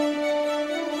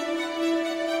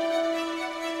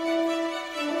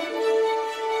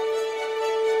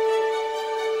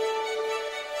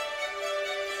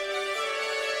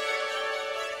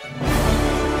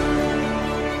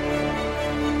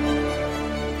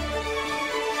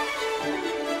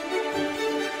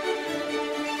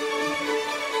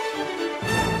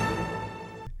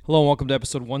Hello and welcome to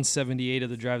episode 178 of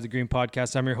the Drive the Green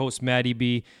podcast. I'm your host, Maddie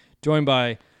B, joined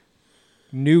by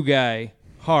new guy,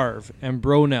 Harv, and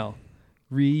Bronell.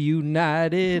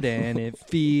 Reunited and it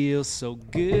feels so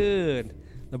good.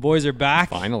 The boys are back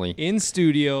Finally in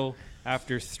studio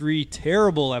after 3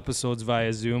 terrible episodes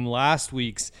via Zoom. Last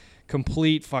week's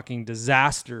complete fucking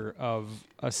disaster of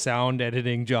a sound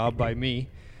editing job by me.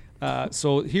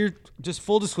 So here, just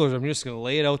full disclosure, I'm just going to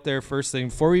lay it out there first thing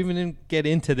before we even get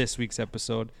into this week's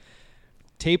episode.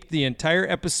 Taped the entire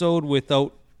episode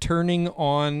without turning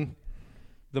on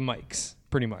the mics,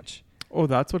 pretty much. Oh,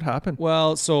 that's what happened.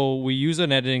 Well, so we use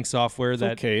an editing software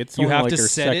that It's you only have like to our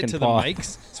set it second to pod. the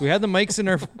mics. So we had the mics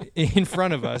in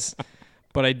front of us,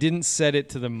 but I didn't set it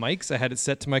to the mics. I had it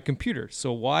set to my computer.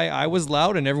 So why I was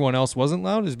loud and everyone else wasn't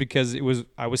loud is because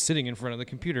I was sitting in front of the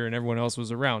computer and everyone else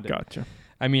was around it. Gotcha.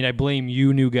 I mean, I blame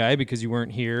you, new guy, because you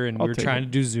weren't here and we were trying to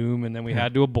do Zoom and then we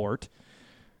had to abort.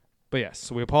 But yes,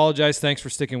 so we apologize. Thanks for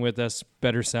sticking with us.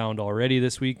 Better sound already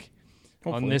this week.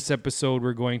 Hopefully. On this episode,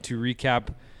 we're going to recap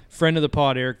friend of the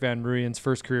pod, Eric Van Ruyen's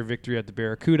first career victory at the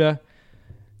Barracuda.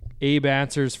 Abe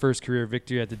Answer's first career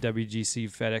victory at the WGC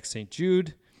FedEx St.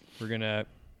 Jude. We're going to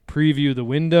preview the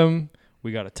Wyndham.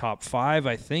 We got a top 5,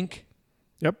 I think.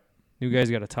 Yep. New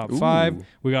guys got a top 5.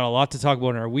 We got a lot to talk about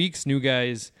in our weeks. New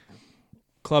guys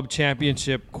club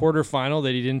championship quarterfinal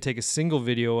that he didn't take a single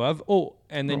video of. Oh,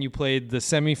 and then you played the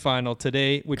semifinal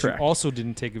today, which Correct. you also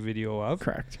didn't take a video of.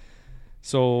 Correct.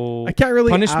 So I can't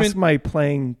really punishment. ask my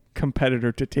playing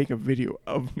competitor to take a video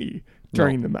of me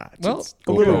during the match. Well, It's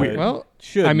a little Good. weird. Well,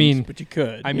 Shouldn't, I mean- but you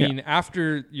could. I mean,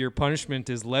 after your punishment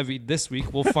is levied this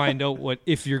week, we'll find out what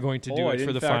if you're going to do I it for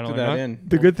didn't the factor final or that not. in.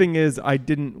 The good thing is I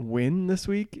didn't win this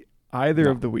week either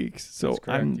of the weeks, so That's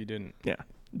correct. You didn't.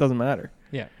 doesn't matter.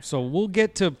 Yeah, so we'll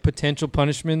get to potential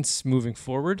punishments moving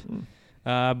forward,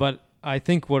 but I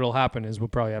think what'll happen is we'll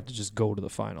probably have to just go to the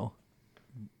final.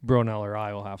 Bronell or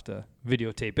I will have to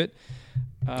videotape it.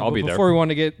 I'll be there.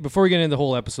 Before we get into the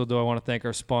whole episode, though, I want to thank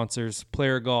our sponsors,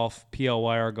 Player Golf,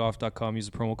 PLYRGolf.com. Use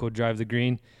the promo code Drive the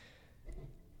Green,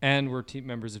 and we're team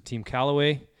members of Team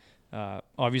Callaway.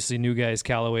 Obviously, new guys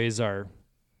Callaways are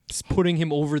putting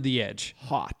him over the edge.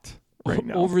 Hot right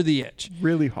now. Over the edge.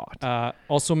 Really hot.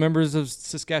 Also members of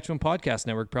Saskatchewan Podcast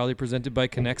Network, proudly presented by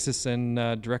Connexus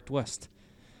and Direct West.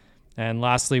 And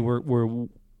lastly,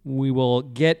 we will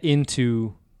get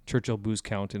into Churchill Booze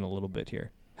Count in a little bit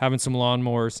here. Having some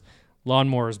lawnmowers.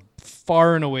 Lawnmowers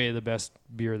far and away the best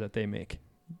beer that they make.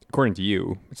 According to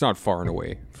you, it's not far and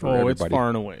away for everybody. It's far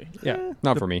and away. Yeah.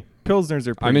 Not for me. Pilsners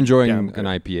are pretty I'm enjoying damn an good.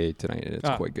 IPA tonight. It's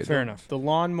quite good. Fair enough. The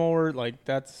lawnmower,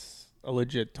 that's a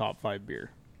legit top 5 beer.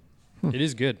 It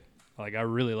is good. I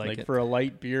really like it. For a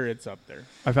light beer, it's up there.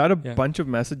 I've had a Yeah. bunch of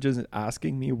messages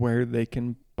asking me where they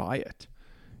can buy it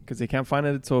because they can't find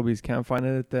it at Sobeys, can't find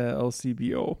it at the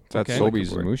LCBO. That's Okay.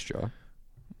 Sobeys and Moose Jaw.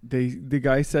 The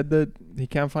guy said that he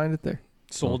can't find it there.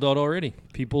 Sold out already.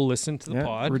 People listen to the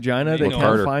pod. Regina, they know. can't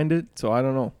Harder. find it, so I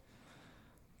don't know.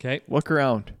 Okay. Look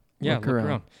around. Yeah, look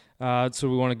around. So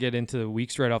we want to get into the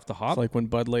weeks right off the hop. It's like when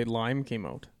Bud Light Lime came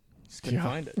out. Just couldn't Yeah.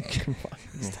 find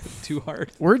it. too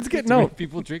hard. Word's getting Too many out.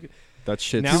 people drink it. That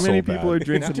shit's Now Too many so people are bad.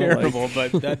 drinking It's the light. terrible,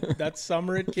 but that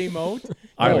summer it came out,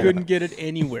 I- I couldn't get it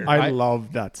anywhere. I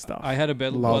love that stuff. I had a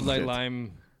Bud Loved Light it.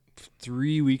 Lime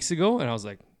 3 weeks ago, and I was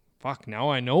like, fuck, now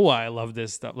I know why I love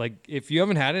this stuff. Like, if you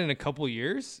haven't had it in a couple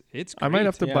years, it's great. I might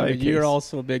have to buy a but case. you're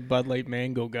also a big Bud Light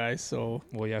Mango guy, so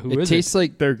Well, yeah, who It is tastes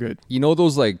like, They're good. you know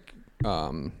those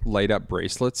light up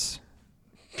bracelets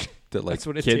that That's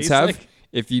what it kids tastes have? like?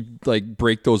 If you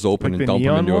break those open Like and the dump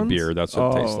them neon into ones? a beer, that's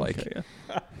what it tastes like. okay,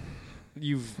 yeah.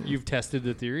 You've tested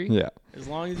the theory? Yeah. as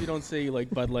long as you don't say you like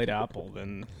Bud Light Apple,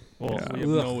 then Well, we have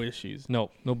no issues. No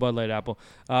Bud Light Apple.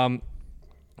 I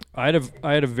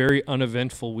had a very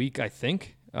uneventful week. I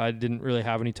think I didn't really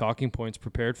have any talking points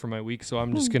prepared for my week, so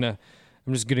I'm just gonna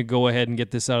go ahead and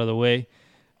get this out of the way.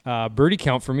 Birdie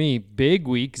count for me, big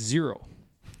week 0.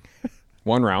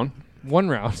 1 round. 1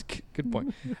 round. Good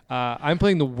point. I'm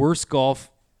playing the worst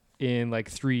golf in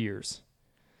 3 years.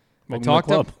 Welcome to the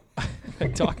club. I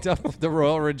talked up the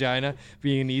Royal Regina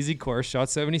being an easy course. Shot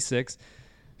 76.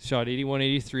 Shot 81,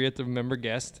 83 at the member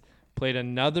guest. Played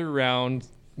another round.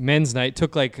 Men's night.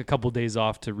 Took a couple days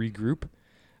off to regroup.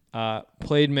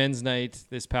 Played men's night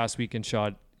this past week and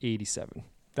shot 87.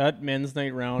 That men's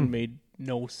night round made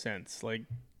no sense. You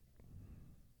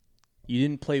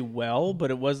didn't play well,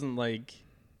 but it wasn't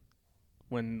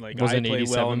when I Wasn't play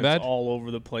 87 well and bad? it's all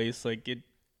over the place.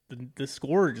 The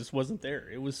score just wasn't there.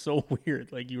 It was so weird.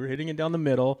 You were hitting it down the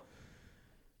middle,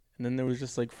 And then there was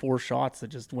just like 4 shots that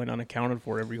just went unaccounted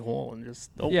for every hole, and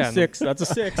just Yeah, 6. That's a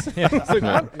 6. It's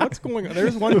like, what's going on?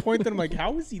 There's one point that I'm like,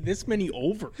 how is he this many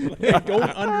over? Like, I don't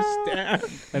understand.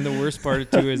 And the worst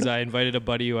part too is I invited a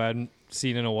buddy who I hadn't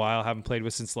seen in a while, haven't played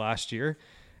with since last year,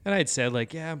 and I had said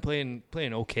like, yeah, I'm playing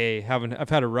okay. I've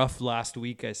had a rough last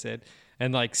week, I said,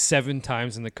 and like 7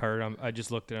 times in the cart, I just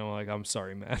looked at him like, I'm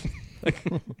sorry, man.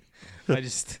 Like, I'm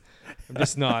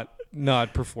just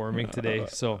not performing today.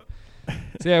 So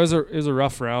yeah, it was a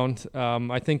rough round.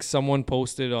 I think someone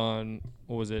posted on,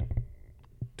 what was it,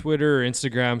 Twitter or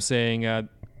Instagram, saying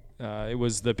it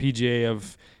was the PGA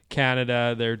of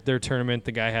Canada, their tournament.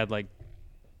 The guy had like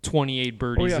 28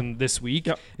 birdies in this week.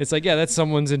 Yep. It's like, yeah, that's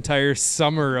someone's entire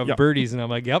summer of birdies, and I'm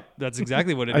like, yep, that's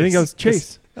exactly what it is. I think it was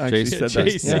Chase. Actually Chase said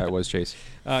Chase. that. Yeah, it was Chase.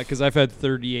 Because I've had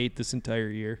 38 this entire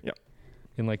year. Yep.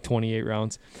 In like 28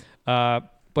 rounds.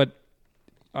 But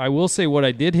I will say what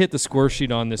I did hit the score sheet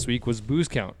on this week was booze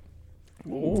count.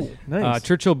 Oh, nice.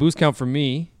 Churchill booze count for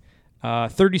me,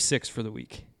 36 for the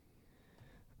week.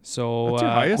 So That's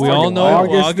your highest? we all know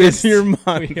August is your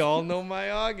month. We all know my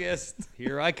August.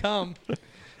 Here I come.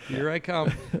 Here I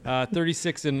come.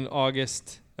 36 in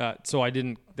August. So I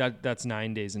didn't. That's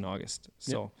 9 days in August.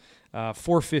 So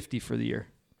 450 for the year.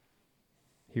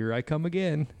 Here I come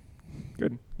again.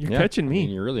 Good. You're Yeah. catching I me. mean,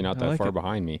 you're really not I that like far it.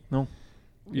 behind me. No.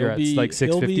 You're at He'll like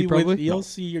 650 probably. You'll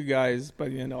see your guys by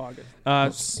the end of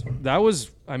August. That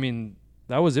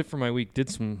was it for my week. Did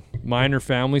some minor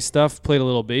family stuff. Played a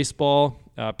little baseball.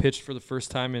 Pitched for the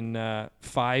first time in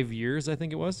 5 years, I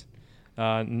think it was.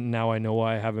 Now I know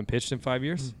why I haven't pitched in 5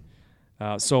 years.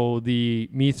 So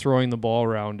me throwing the ball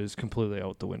around is completely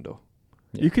out the window.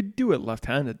 You could do it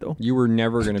left-handed though. You were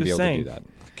never going to be Just able saying. to do that.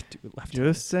 I could do it left.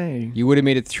 Just saying. You would have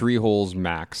made it 3 holes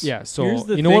max. Yeah. So Here's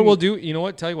the you know what thing- we'll do? You know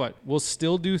what? Tell you what. We'll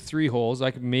still do 3 holes.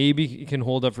 I could maybe can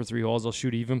hold up for 3 holes. I'll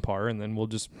shoot even par, and then we'll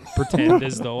just pretend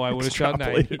as though I would have shot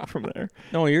 90. Extrapolate it from there.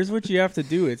 No, here's what you have to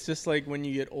do. It's just like when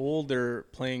you get older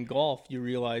playing golf, you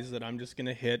realize that I'm just going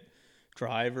to hit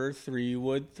driver,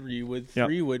 3-wood, 3-wood, Yep.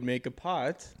 3-wood, make a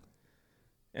putt,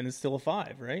 and it's still a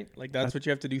 5, right? Like that's what you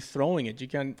have to do throwing it. You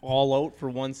can't all out for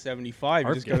 175.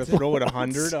 You just got to throw it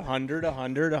 100, 100,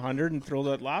 100, 100, and throw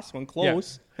that last one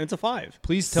close, and it's a 5.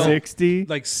 Please tell. 60,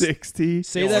 like, 60.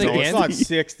 Say that No, again. it's not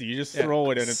 60. You just throw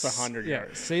it, and it's 100 Yeah,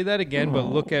 yards. say that again, but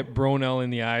look at Bronell in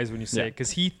the eyes when you say it,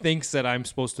 because he thinks that I'm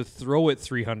supposed to throw it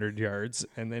 300 yards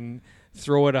and then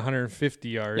throw it 150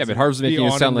 yards. Yeah, but and Harv's be making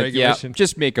it on sound in like, yeah, regulation.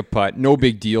 just make a putt. No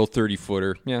big deal,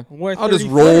 30-footer. Yeah. What, I'll just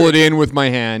 30 roll footer? it in with my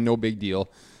hand. No big deal.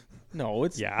 No,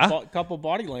 it's Yeah. couple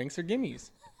body lengths or gimmies.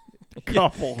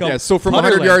 Couple. Go- Yeah, so from putter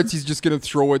 100 length. yards, he's just going to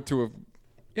throw it to a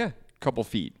Yeah. couple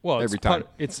feet Well, every it's time.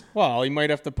 it's Well, you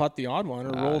might have to putt the odd one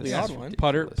or roll the that's odd one.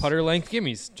 putter length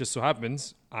gimmies. Just so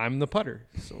happens I'm the putter.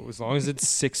 So as long as it's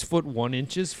 6 foot 1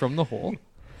 inches from the hole.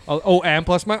 And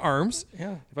plus my arms.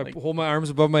 Yeah. If I hold my arms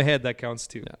above my head, that counts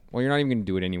too. Yeah. Well, you're not even going to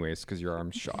do it anyways because your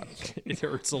arm's shot. It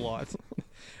hurts a lot.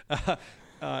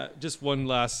 Just one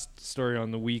last story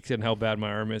on the week and how bad my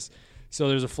arm is. So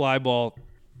there's a fly ball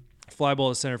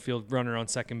to center field, runner on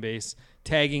second base,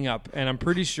 tagging up, and I'm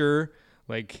pretty sure,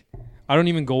 like, I don't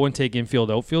even go and take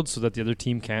infield, outfield, so that the other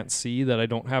team can't see that I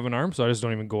don't have an arm. So I just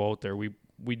don't even go out there.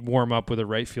 We'd warm up with a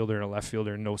right fielder and a left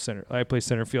fielder and no center. I play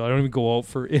center field. I don't even go out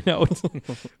for in out.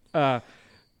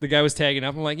 The guy was tagging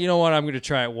up. I'm like, you know what? I'm going to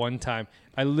try it one time.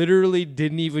 I literally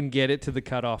didn't even get it to the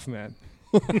cutoff man.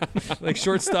 Like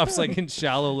shortstop's like in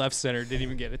shallow left center. Didn't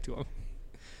even get it to him.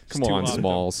 Come too on, off.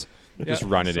 Smalls. Just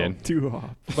run it in. Too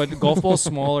off. But the golf ball's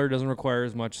smaller, doesn't require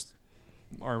as much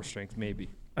arm strength, maybe.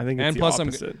 I think it's And the plus,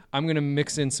 opposite. I'm going to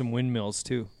mix in some windmills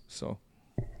too. So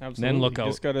Absolutely. then look you out.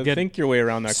 just got to Get- think your way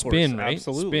around that spin, course. right?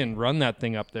 Absolutely. Spin. Run that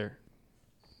thing up there.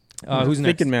 Who's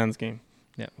next? Thinking man's game.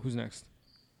 Yeah, who's next?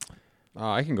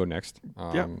 I can go next.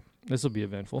 Yeah. This will be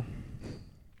eventful.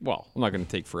 Well, I'm not going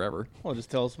to take forever. Well, just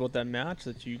tell us about that match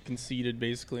that you conceded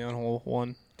basically on hole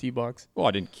 1, T-box. Well,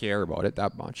 I didn't care about it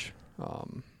that much.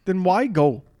 Then why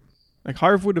go? Like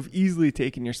Harv would have easily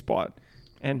taken your spot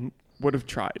and would have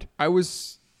tried. I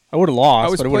was I would have lost.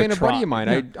 I was but I playing a would've buddy tried. of mine.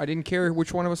 I didn't care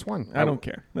which one of us won. I don't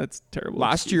care. That's terrible.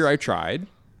 Last excuse. year I tried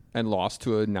and lost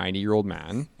to a 90-year-old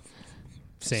man.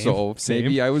 Same. So Same.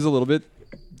 maybe I was a little bit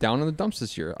down in the dumps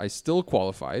this year. I still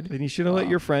qualified. Then you should have let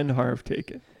your friend Harv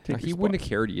take it. Take He your wouldn't spot. have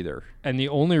cared either. And the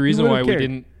only reason would've why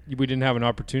cared. we didn't have an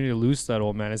opportunity to lose to that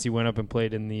old man is he went up and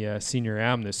played in the senior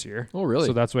am this year. Oh, really?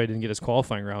 So that's why he didn't get his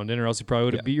qualifying round in, or else he probably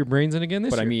would have Yeah. beat your brains in again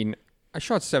this But year. I mean, I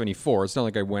shot 74. It's not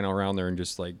like I went around there and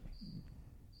just like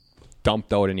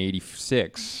dumped out an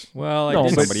 86. well, I No,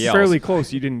 did but somebody else. fairly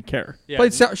close. You didn't care. yeah,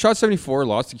 Shot 74,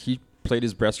 lost. He played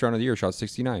his best round of the year, shot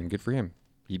 69. Good for him.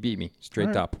 He beat me straight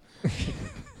All right. up.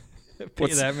 Pay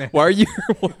that man. Why are you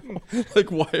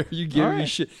like? Why are you giving me Alright.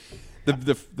 shit?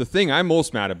 The thing I'm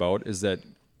most mad about is that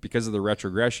because of the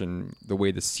retrogression, the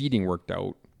way the seeding worked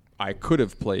out, I could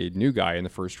have played new guy in the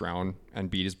first round and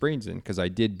beat his brains in because I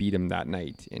did beat him that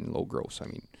night in low gross. I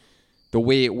mean, the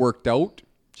way it worked out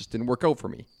just didn't work out for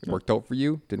me. It worked out for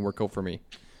you, didn't work out for me.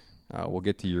 We'll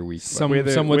get to your week. Some Way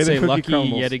the- would way the say cookie lucky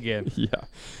crumbles. yet again.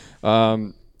 Yeah.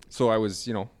 So I was,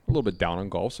 a little bit down on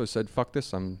golf. So I said, fuck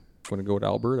this. I'm going to go to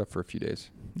Alberta for a few days.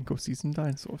 Go see some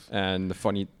dinosaurs. And the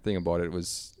funny thing about it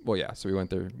was, so we went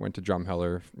to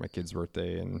Drumheller for my kid's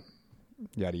birthday and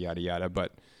yada, yada, yada.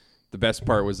 But the best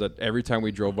part was that every time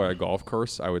we drove by a golf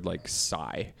course, I would like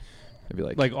sigh. I'd be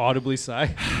like Audibly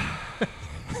sigh.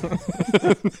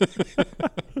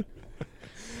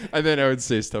 and then I would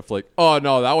say stuff like, oh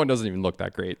no, that one doesn't even look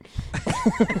that great.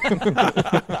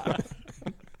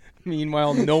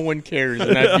 Meanwhile, no one cares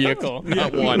in that vehicle.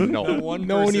 Not one, no.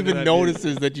 No one even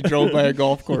notices that you drove by a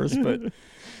golf course, but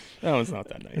that one's not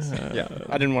that nice. Yeah.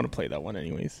 I didn't want to play that one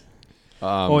anyways.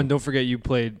 And don't forget you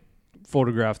played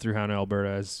photograph through Hannah, Alberta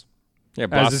as is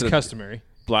blasted customary.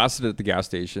 blasted at the gas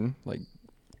station, like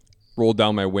rolled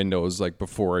down my windows like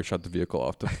before I shut the vehicle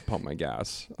off to pump my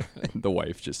gas. And the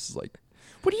wife just is like,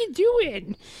 what are you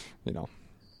doing?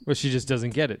 But she just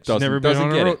doesn't get it. She's Doesn't- never been doesn't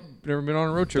on get a it. never been on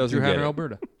a road trip Doesn't through get Hannah, it.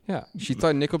 Alberta. yeah. She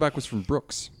thought Nickelback was from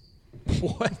Brooks.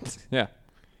 What? Yeah.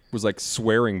 Was like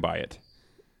swearing by it.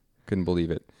 Couldn't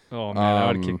believe it. Oh man, I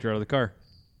would have Um, kicked her out of the car.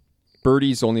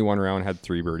 Birdies, only one round, had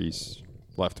 3 birdies.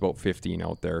 Left about 15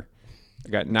 out there. I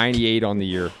got 98 on the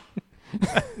year.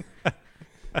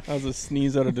 That was a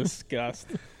sneeze out of disgust.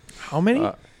 How many?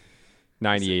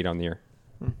 98 on the year.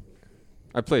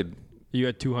 I played You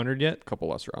at 200 yet? a couple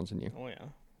less rounds than you. Oh yeah,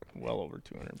 well over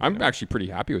 200. I'm actually pretty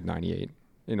happy with 98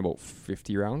 in about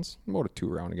 50 rounds. I'm about a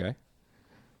 2-round guy.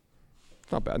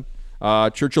 Not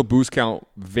bad. Churchill boost count,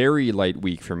 very light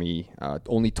week for me.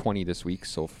 Only 20 this week,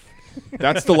 so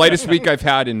that's the lightest week I've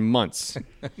had in months.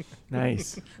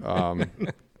 Nice.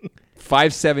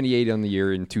 578 on the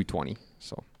year in 220.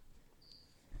 So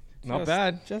Not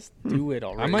bad. Just do it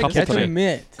already. I might Couple catch tonight. it.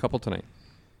 Admit. couple tonight.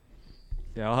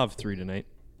 Yeah, I'll have 3 tonight.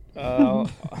 I'll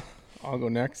go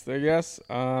next, I guess.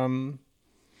 Not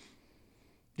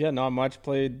much.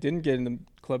 Didn't get in the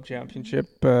club championship.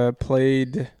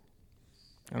 Played,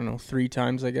 3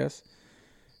 times, I guess.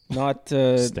 Not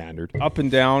Standard. up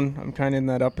and down. I'm kind of in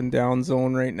that up and down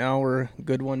zone right now. Where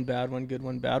good one, bad one, good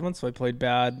one, bad one. So I played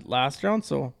bad last round.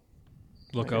 So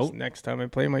Look I guess out. next time I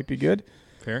play might be good.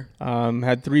 Fair.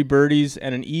 Had 3 birdies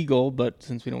and an eagle, but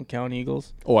since we don't count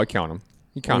eagles, Oh, I count them.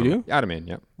 You count you them. do? Add them in,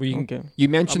 yeah. Well, you can, okay. You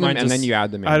mention Mine them and then just- you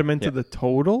add them in. Add them into yeah. the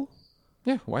total.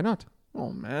 Yeah, why not? Oh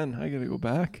man, I gotta go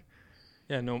back.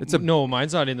 Yeah, no, It's a- no,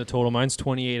 mine's not in the total. Mine's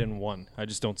 28 and 1. I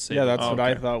just don't say. Yeah, it. that's what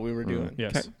I okay. thought we were doing.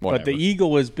 Yes, Okay. But Whatever. the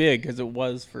eagle was big because it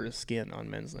was for a skin on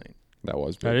men's night. That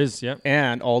was that big. is. Yeah,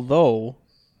 And although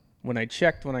when I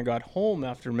checked when I got home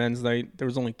after men's night, there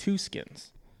was only 2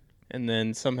 skins. And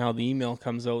then somehow the email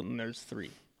comes out and there's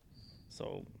 3.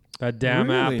 So that damn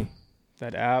Really? app.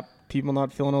 that app, people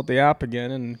not filling out the app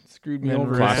again and screwed me And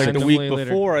over. It's like the randomly week later.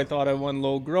 before I thought I won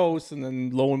low gross and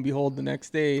then lo and behold the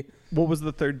next day. What was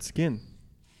the third skin?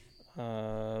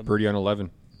 Birdie on 11.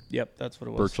 Yep, that's what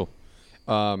it was. Virtual.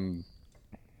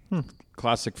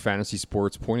 Classic fantasy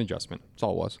sports point adjustment. That's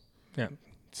all it was. Yeah,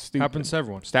 Stupid. happens to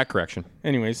everyone. Stat correction.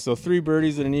 Anyways, so 3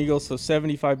 birdies and an eagle, so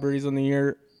 75 birdies on the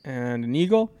year and an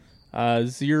eagle.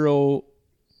 0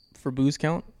 for booze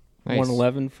count, Nice.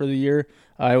 111 for the year.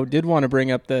 I did want to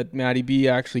bring up that Matty B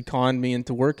actually conned me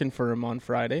into working for him on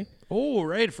Friday, Oh,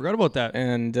 right. Forgot about that.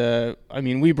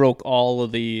 and we broke all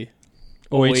of the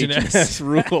OH&S.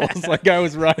 rules. Like I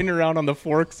was riding around on the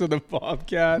forks of the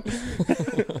Bobcat,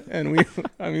 and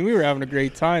we were having a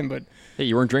great time, but Hey,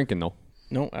 you weren't drinking though.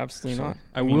 no, absolutely not.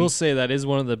 I will say that is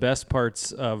one of the best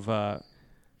parts of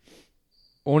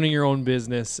owning your own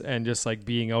business and just like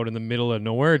being out in the middle of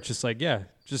nowhere. It's just like, yeah,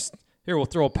 just here, we'll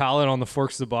throw a pallet on the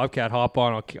forks of the Bobcat, hop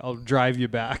on, I'll drive you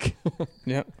back.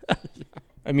 Yeah.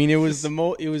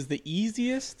 It was the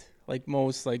easiest, like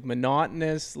most like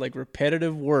monotonous, like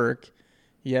repetitive work,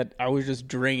 yet I was just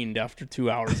drained after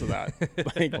 2 hours of that.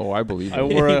 Like Oh, I believe I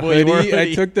it. wore a Boy, you wore a hoodie. I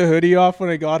hoodie. took the hoodie off when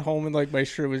I got home and like my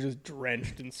shirt was just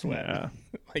drenched in sweat. Yeah.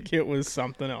 Like it was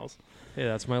something else. Hey,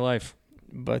 that's my life.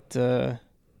 But other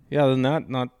than that,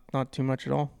 not too much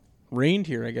at all. Rained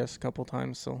here, I guess, a couple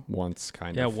times, so Once,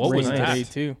 kind Yeah, of. what was rained that? today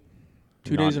too.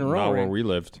 2 Not- days in a row. Not where rain. we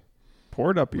lived.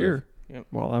 Poured up here Yep.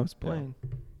 while I was playing.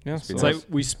 Yeah, It's so It's like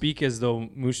we speak as though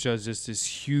Moose Jaw is just this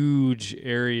huge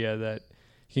area that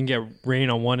you can get rain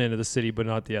on one end of the city, but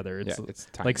not the other. It's Yeah, it's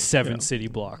tiny. like 7 Yeah. city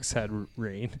blocks had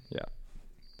rain. Yeah.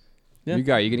 Yeah. You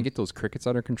going to get those crickets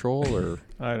under control or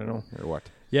I don't know. what?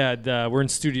 Yeah, we're in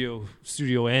Studio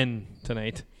N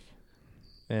tonight,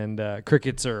 and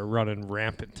crickets are running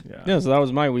rampant. Yeah, so that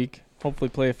was my week. Hopefully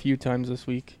play a few times this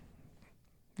week.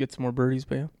 Get some more birdies,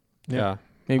 but Yeah.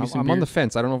 maybe I'm, some I'm on the beers.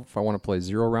 fence. I don't know if I want to play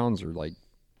 0 rounds or like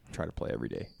try to play every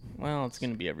day. Well, it's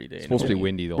going to be every day. It's supposed to be anyway.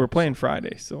 windy though. We're playing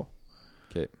Friday, so.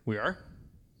 Okay. We are.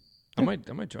 I might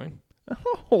join.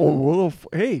 Oh, well,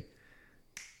 hey.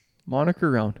 Moniker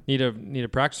round. Need a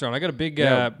practice round. I got a big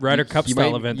Yeah, Ryder Cup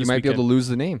style might, event. You this might be able to weekend. lose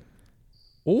the name.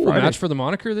 Oh, Friday. match for the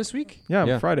moniker this week. Yeah,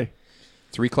 Yeah. Friday.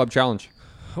 3 club challenge.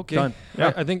 Okay, Done.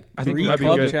 Yeah. I think Three that'd be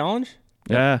club good. challenge?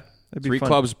 Yeah. That'd be 3 fun.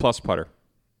 clubs plus putter.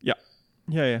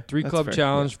 Yeah. 3 That's club fair.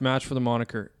 challenge match for the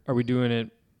moniker. Are we doing it?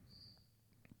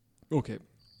 Okay,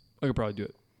 I could probably do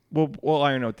it. We'll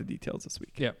iron out the details this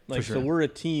week. Yeah, Like, for sure. so we're a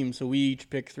team, so we each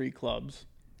pick 3 clubs.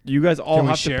 You guys all Can we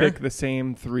have share? to pick the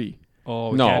same 3.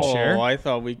 Oh, we No. can't Oh, share. I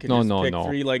thought we could No, just no, pick no.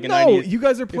 3. Like, and No, I need, you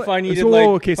guys are if playing. I needed so, like,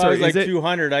 okay, if I sorry. was like is, it,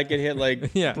 200, I could hit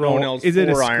like Yeah. Ronell's Is it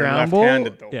a 4 iron scramble?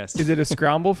 left-handed though. Yes. is it a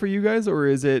scramble for you guys or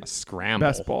is A it scramble.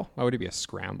 best ball? Why would it be a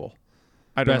scramble?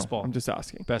 I don't Best know. ball. I'm just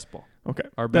asking. Best ball. Okay.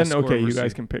 Our Then best score okay, you guys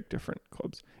received. can pick different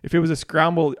clubs. If it was a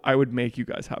scramble, I would make you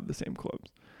guys have the same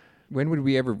clubs. Why would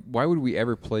we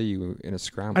ever play you in a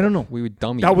scramble? I don't know. We would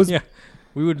dumb you. That was Yeah,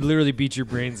 we would literally beat your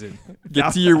brains in.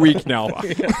 Get to your week now.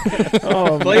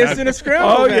 oh, Play man. us in a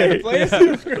scramble, Okay. man. Play us in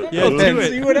a scramble. Yeah, do and it.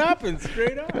 see what happens.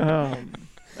 Straight up.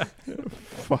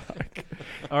 Fuck.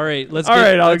 All right, let's. All get,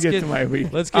 right, I'll let's get to my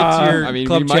week. Let's get to your I mean,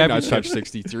 club we might not championship. touch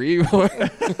 63.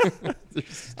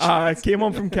 I came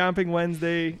home from camping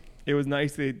Wednesday. It was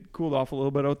nice. They cooled off a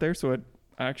little bit out there, so I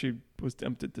actually was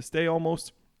tempted to stay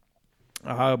almost.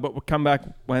 But we'll come back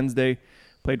Wednesday.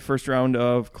 Played first round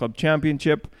of club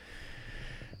championship.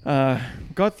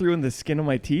 Got through in the skin of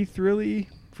my teeth, really.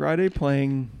 Friday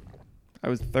playing. I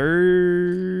was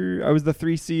the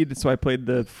 3 seed, so I played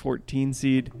the 14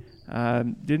 seed.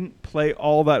 Didn't play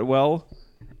all that well,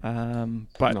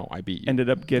 but no, I beat you. ended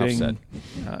up getting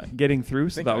through,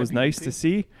 so think that I was beat you nice too. to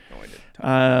see. No,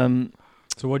 I didn't.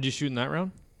 So what did you shoot in that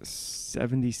round?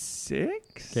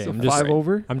 76. Okay, So I'm just- 5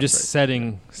 over. I'm just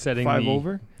setting 5 the,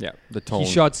 over. Yeah, the tone. He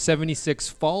shot 76,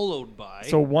 followed by.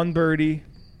 So 1 birdie,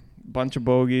 bunch of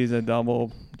bogeys, a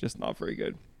double, just not very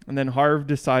good. And then Harv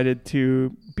decided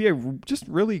to be a just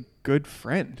really good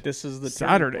friend. This is the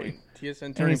Saturday. turning point. TSN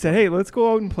And turning he said, "Hey, let's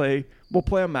go out and play. We'll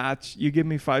play a match. You give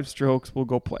me 5 strokes. We'll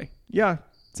go play." Yeah,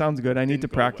 sounds good. I need Didn't to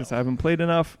go practice. well. I haven't played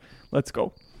enough. Let's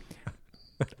go.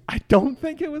 I don't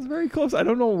think it was very close. I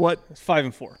don't know what. It's 5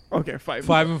 and 4. Okay, 5.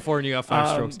 5 and 4, and you got 5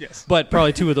 strokes. Yes. But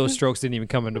probably 2 of those strokes didn't even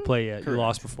come into play yet. You Correct.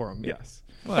 lost before him. Yes.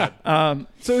 But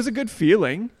So it was a good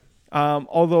feeling.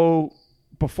 Although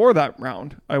before that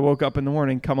round, I woke up in the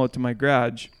morning, come out to my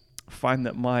garage, find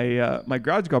that my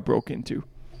garage got broke into.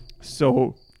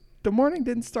 So the morning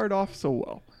didn't start off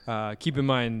so well. keep in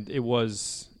mind, it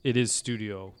is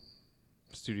Studio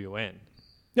N.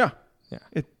 Yeah. Yeah.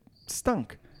 It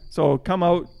stunk. So come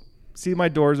out, see my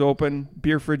doors open.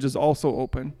 Beer fridge is also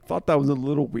open. Thought that was a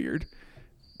little weird.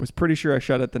 Was pretty sure I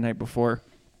shut it the night before.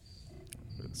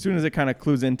 As soon as it kind of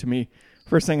clues into me,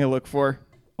 first thing I look for,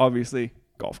 obviously,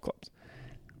 golf clubs.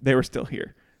 They were still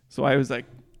here. So I was like,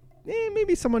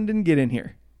 maybe someone didn't get in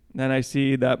here. Then I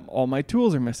see that all my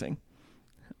tools are missing.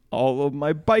 All of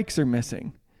my bikes are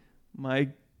missing. My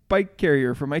bike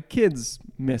carrier for my kids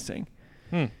missing.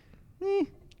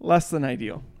 Less than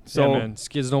ideal. So Yeah, man,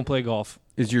 kids don't play golf.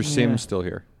 Is your sim Yeah. still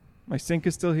here? my sink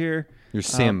is still here. Your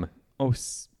sim.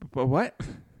 But what?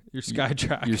 Your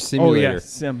Skytrack. Your Oh simulator. yeah,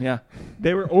 Sim. Yeah,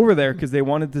 they were over there because they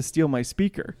wanted to steal my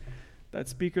speaker. That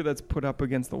speaker that's put up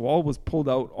against the wall was pulled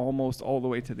out almost all the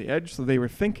way to the edge, so they were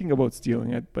thinking about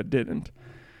stealing it, but didn't.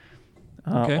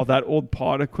 Okay. All that old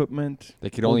pod equipment. They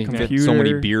could old only fit so many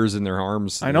computer. beers in their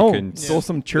arms. I They know. couldn't- Stole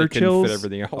some they couldn't Churchills fit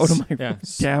everything else. out of my Yeah.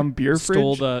 damn beer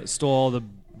stole fridge. all the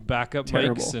backup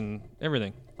Terrible. mics and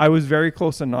everything. I was very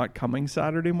close to not coming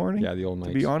Saturday morning. Yeah, the old to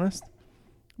mics. be honest,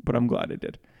 but I'm glad I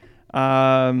did.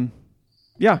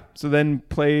 Yeah. So then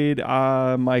played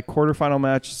my quarterfinal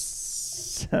match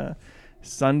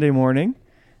Sunday morning.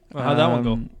 How'd that one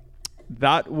go?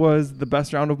 That was the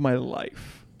best round of my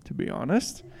life, to be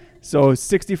honest. So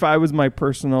 65 was my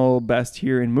personal best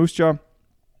here in Moose Jaw.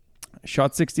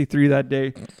 Shot 63 that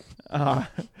day.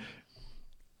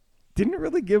 Didn't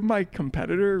really give my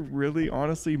competitor really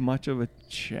honestly much of a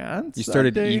chance. You that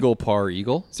started day. eagle par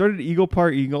eagle. Started eagle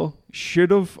par eagle. Should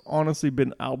have honestly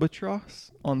been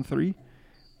albatross on 3.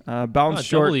 Bounced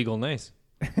short. Double eagle, nice.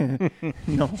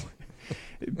 No.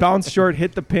 Bounced short,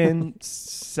 hit the pin,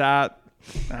 sat,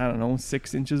 I don't know,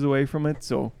 6 inches away from it.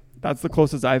 So that's the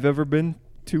closest I've ever been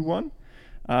to one.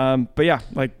 But yeah,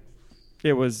 like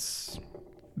it was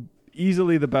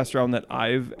easily the best round that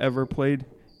I've ever played.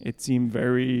 It seemed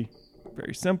very,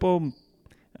 very simple.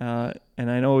 And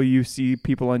I know you see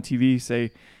people on TV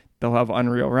say they'll have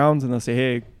unreal rounds and they'll say,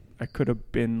 hey, I could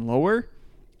have been lower.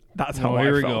 That's how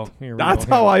I felt. That's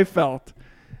how I felt.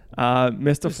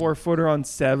 Missed a 4-footer on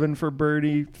 7 for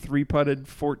birdie, 3-putted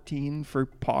 14 for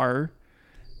par.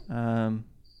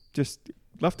 Just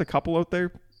left a couple out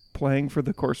there playing for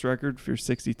the course record for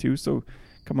 62. So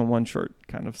coming one short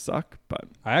kind of suck. But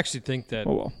I actually think that.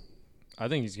 oh well. I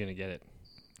think he's going to get it.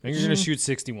 I think he's going to shoot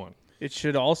 61. It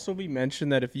should also be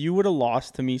mentioned that if you would have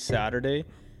lost to me Saturday,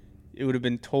 it would have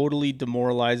been totally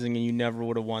demoralizing and you never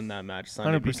would have won that match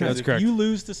Sunday. 100%. Because That's if correct. you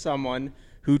lose to someone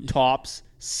who tops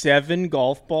 7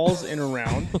 golf balls in a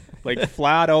round, like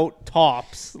flat out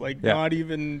tops, like not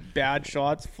even bad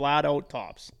shots, flat out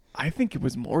tops. I think it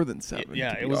was more than 7.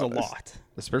 It was honest. a lot.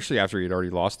 Especially after he'd already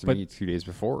lost to me 2 days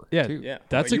before. Yeah, too. Yeah.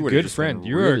 that's Like, a you would've good just been friend.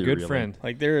 You're really a good reeling. friend.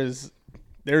 Like there is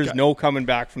no coming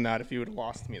back from that if you would have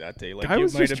lost to me that day. Like I it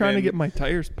was might just have trying to been get my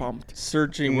tires pumped.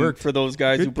 searching for those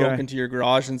guys who Good broke guy. into your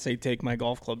garage and say, take my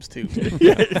golf clubs too.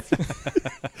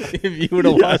 If you would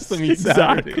have lost to me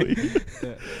Saturday.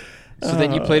 Exactly. So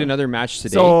then you played another match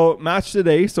today. So match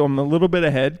today, so I'm a little bit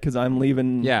ahead because I'm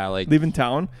leaving. Yeah, like- leaving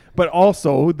town. But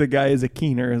also the guy is a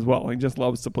keener as well. He just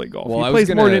loves to play golf. Well, I he was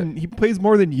plays more gonna- than he plays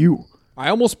more than you. I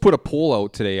almost put a poll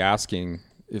out today asking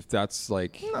if that's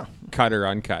like cut or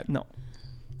uncut. No,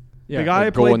 Yeah, the guy I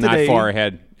Like played going today, that far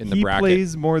ahead in the he bracket.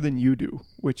 plays more than you do,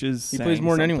 which is He plays saying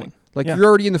more than something. anyone. Like Yeah. you're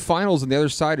already in the finals and the other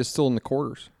side is still in the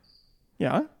quarters.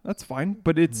 Yeah, that's fine,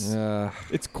 but it's Uh,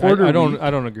 quarter. I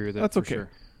don't agree with that. That's for okay. Sure.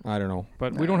 I don't know.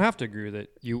 But we don't have to agree with it.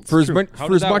 You For as, True. much, How for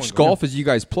did as that much one go? golf as you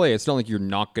guys play, it's not like you're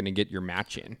not going to get your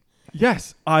match in.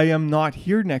 Yes, I am not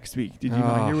here next week. Did you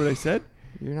not hear what I said?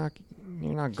 You're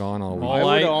not gone all week. All I would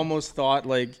I- have almost thought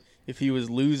like if he was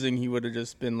losing, he would have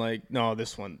just been like, "No,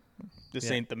 this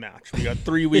ain't the match. We got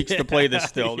 3 weeks to play this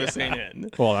still. This ain't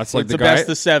it." Well, that's like It's the the guy. best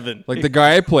of 7. Like the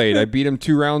guy I played, I beat him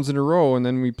 2 rounds in a row, and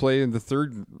then we played in the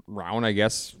third round. I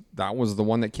guess that was the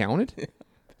one that counted.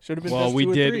 Should have been. Well, best we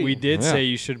 2 or did 3. we did Yeah. say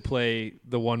you should play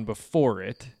the one before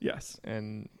it, Yes.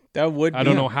 and That would. I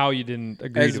don't know how you didn't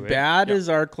agree As to it. bad as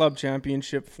our club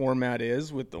championship format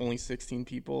is, with only 16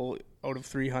 people out of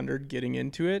 300 getting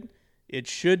into it, it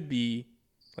should be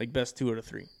like best 2 out of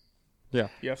 3. Yeah.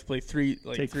 You have to play 3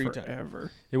 Take 3 times.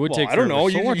 forever. It would Well, take. I don't forever. know.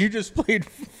 So much- You just played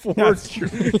 4 That's true.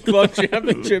 club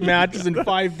championship matches in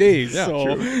 5 days. Yeah,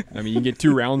 so true. I mean, you can get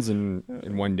 2 rounds in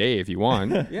one day if you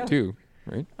want. Yeah. 2,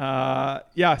 right?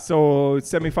 Yeah. So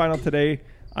semifinal today,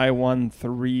 I won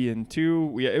 3 and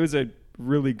 2. It was a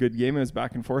really good game. It was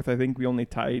back and forth. I think we only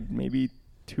tied maybe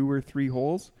 2 or 3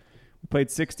 holes. We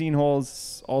played 16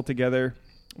 holes altogether.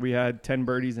 We had 10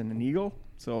 birdies and an eagle.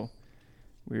 So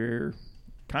we're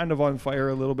kind of on fire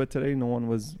a little bit today. No one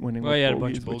was winning. Well, with you had a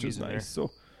bogeys, bunch of which bogeys is in there. nice.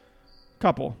 So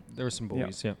couple. There were some Yeah.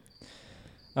 bogeys, yeah.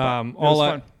 It was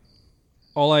fun.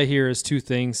 All I hear is 2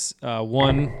 things.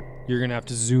 One, you're gonna have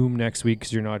to Zoom next week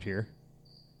because you're not here.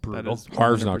 That Brutal. is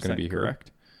Harv's not 100% gonna be here.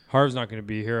 correct. Harv's not going to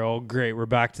be here. Oh, great. We're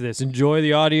back to this. Enjoy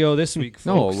the audio this week,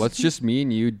 No, folks. let's just me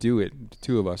and you do it. The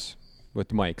 2 of us with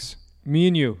the mics. Me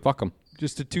and you. Fuck them.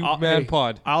 Just a 2-man Hey,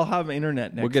 pod. I'll have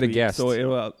internet next We'll get a week, guest. so it'll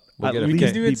We'll at get a- least We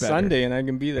can do be it better. Sunday, and I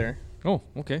can be there. Oh,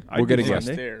 okay. I'd We'll get do a guest.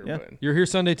 Sunday. There, Yeah. but You're here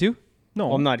Sunday too? No,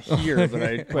 well, I'm not here, but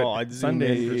I'd zoom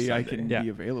in for Sunday I Sunday. can Yeah. be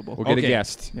available. We'll get Okay. a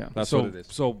guest. Yeah. That's so, what it is.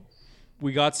 So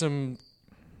we got some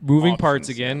moving parts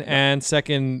Options, again. yeah. And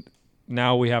second,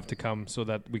 now we have to come so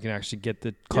that we can actually get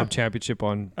the club championship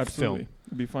on Absolutely. film.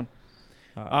 It'd be fun.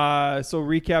 So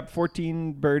recap,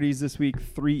 14 birdies this week,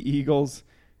 3 eagles,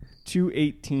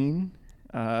 218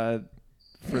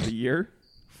 for the year,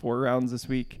 4 rounds this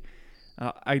week.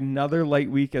 Another light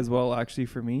week as well, actually,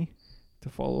 for me to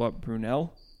follow up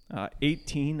Brunel.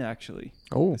 18 actually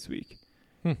this week.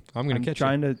 I'm going I'm to catch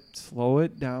trying to slow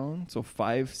it down. So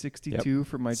 562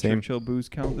 for my Same. Churchill booze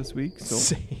count this week. it. So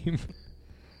Same.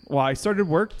 well, I started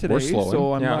work today, slowing,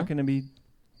 so I'm yeah. not going to be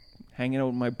hanging out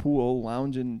in my pool,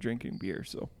 lounging, drinking beer.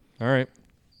 So All right.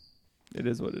 it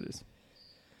is what it is.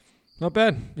 Not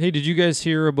bad. Hey, did you guys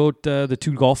hear about the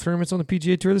 2 golf tournaments on the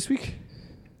PGA Tour this week?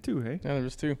 2, hey? Yeah, there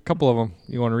was 2. A couple of them.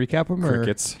 You want to recap them? Or?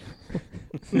 Crickets.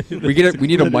 we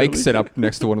need a mic set up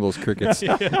next to one of those crickets.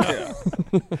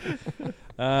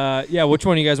 Yeah, which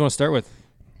one do you guys want to start with?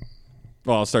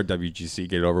 Well, I'll start WGC,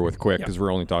 get it over with quick because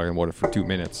we're only talking about it for 2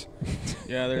 minutes.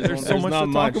 Yeah, There's so much not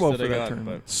to talk about that for I that got,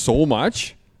 tournament. So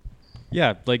much?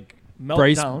 Yeah, like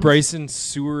Meltdowns. Bryson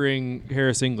sewering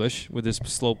Harris English with his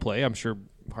slow play. I'm sure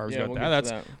Harv's Yeah, got we'll that. get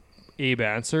to That's that. Abe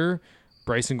Answer.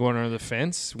 Bryson going under the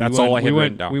fence. That's all I had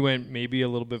written down. We went maybe a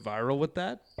little bit viral with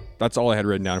that. That's all I had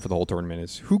written down for the whole tournament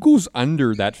is who goes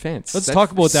under that fence. Let's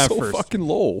talk about that so first. Fucking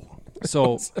low.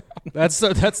 So that's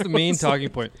the main talking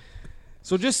point.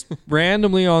 So just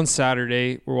randomly on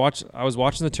Saturday, I was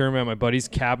watching the tournament at my buddy's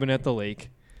cabin at the lake.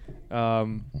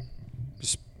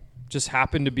 Just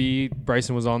happened to be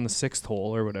Bryson was on the 6th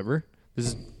hole or whatever. This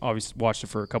is obviously watched it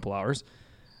for a couple hours,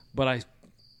 but I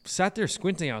sat there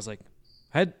squinting. I was like,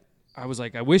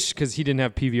 I wish, because he didn't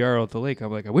have PVR out at the lake. I'm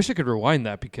like, I wish I could rewind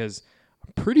that, because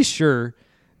I'm pretty sure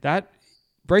that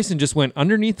Bryson just went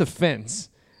underneath the fence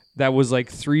that was like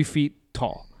 3 feet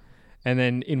tall. And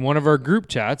then in one of our group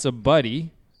chats, a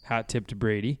buddy, hat tip to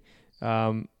Brady,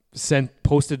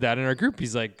 posted that in our group.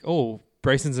 He's like, "Oh,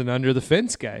 Bryson's an under the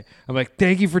fence guy." I'm like,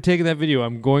 "Thank you for taking that video.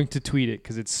 I'm going to tweet it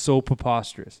because it's so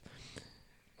preposterous."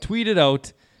 Tweet it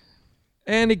out,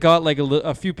 and it got like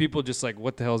a few people just like,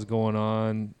 "What the hell's going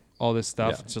on?" All this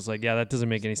stuff. Yeah. It's just like, yeah, that doesn't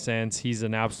make any sense. He's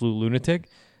an absolute lunatic.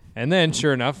 And then,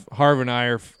 sure enough, Harv and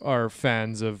I are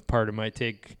fans of Part of My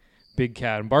Take, Big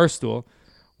Cat, and Barstool.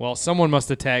 Well, someone must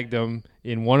have tagged him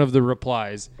in one of the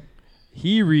replies.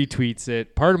 He retweets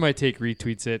it. Part of My Take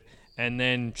retweets it. And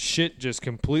then shit just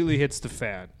completely hits the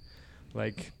fan.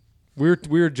 Like, we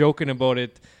were joking about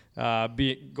it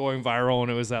going viral,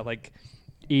 and it was at like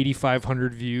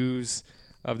 8,500 views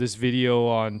of this video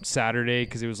on Saturday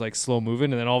because it was like slow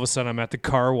moving. And then all of a sudden I'm at the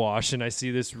car wash and I see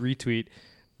this retweet.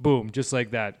 Boom, just like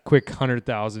that. Quick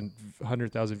 100,000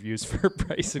 views for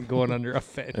Bryson going under a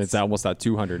fence. It's almost at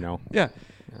 200 now. Yeah.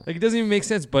 Like, it doesn't even make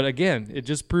sense. But again, it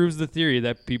just proves the theory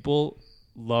that people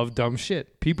love dumb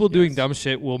shit. People doing dumb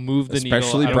shit will move the needle.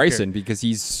 Especially I don't Bryson, care. because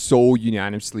he's so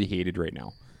unanimously hated right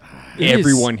now. It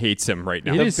Everyone hates him right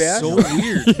now. It is best- so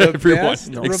weird. The Everyone,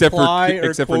 best except reply for or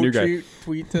except for quote new guy.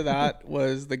 tweet to that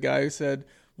was the guy who said,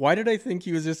 "Why did I think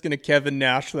he was just going to Kevin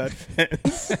Nash that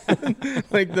fence?"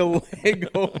 Like the leg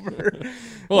over.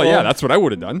 Well, yeah, that's what I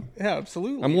would have done. Yeah,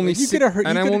 absolutely. I'm only Like, you six, coulda hurt-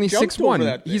 and you I'm coulda only jumped over 6'1".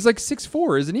 that thing. He's like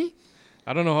 6'4", isn't he?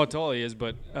 I don't know how tall he is,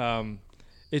 but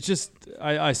it's just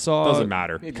I saw Doesn't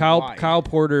matter. Maybe Kyle wide.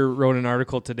 Porter wrote an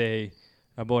article today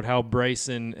about how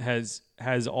Bryson has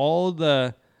all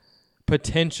the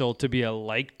potential to be a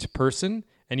liked person,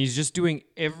 and he's just doing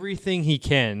everything he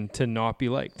can to not be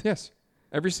liked. Yes,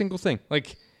 every single thing.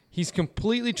 Like, he's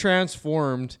completely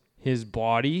transformed his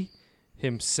body,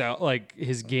 himself, like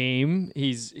his game.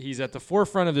 He's at the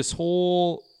forefront of this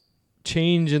whole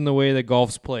change in the way that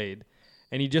golf's played.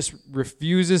 And he just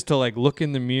refuses to like look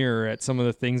in the mirror at some of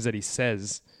the things that he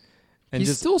says. And He's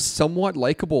just still somewhat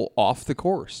likable off the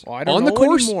course. Well, I don't on know the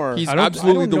course, anymore. he's I don't-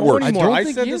 absolutely I the don't know worst. anymore. don't I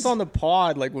think said he this is. on the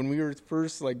pod, like when we were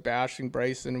first like bashing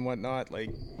Bryson and whatnot, like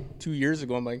 2 years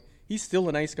ago. I'm like, he's still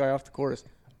a nice guy off the course.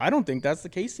 I don't think that's the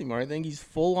case anymore. I think he's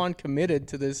full on committed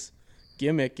to this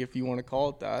gimmick, if you want to call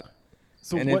it that.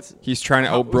 So And what? it's- He's trying to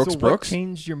out Brooks so Brooks. What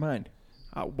changed your mind?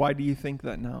 Why do you think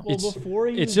that now? Well, It's- before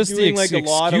he it's was just the doing like a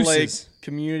lot of like excuses.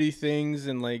 community things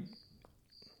and like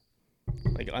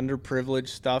underprivileged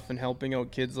stuff and helping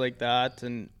out kids like that.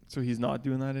 And So he's not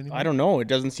doing that anymore. I don't know. It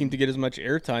doesn't seem to get as much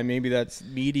airtime. Maybe that's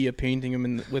media painting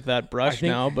him with that brush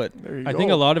think- now. But There you I go.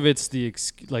 think a lot of it's the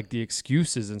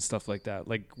excuses and stuff like that.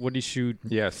 Like, what did he shoot?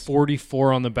 Yes.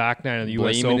 44 on the back nine of the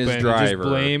U.S. Blaming Open. his and driver. Just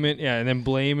blaming, and then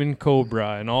blaming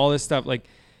Cobra and all this stuff. Like,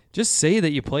 just say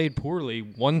that you played poorly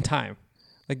one time.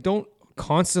 Like, don't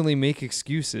constantly make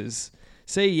excuses.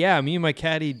 Say, yeah, me and my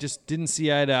caddy just didn't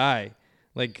see eye to eye.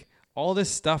 Like, all this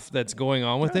stuff that's going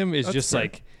on with him is that's just fair.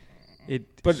 like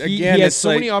it. But he again, has it's so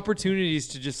like- many opportunities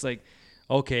to just like,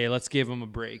 okay, let's give him a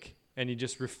break, and he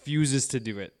just refuses to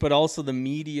do it. But also the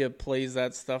media plays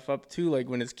that stuff up too. Like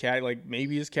when his cat, like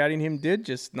maybe his caddy and him did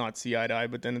just not see eye to eye,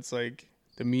 but then it's like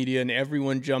the media and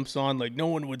everyone jumps on. Like no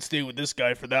one would stay with this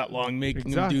guy for that long, making him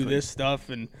Exactly. do this stuff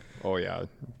and Oh yeah,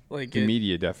 like the it,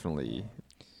 media definitely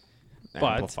But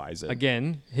amplifies it.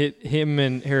 again, him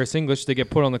and Harris English, they get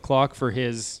put on the clock for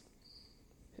his.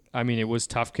 I mean, it was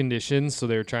tough conditions, so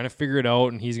they were trying to figure it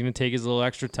out, and he's going to take his little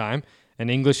extra time. And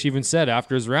English even said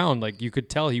after his round, like you could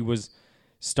tell he was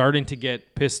starting to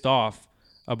get pissed off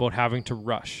about having to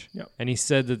rush. Yep. And he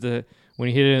said that when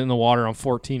he hit it in the water on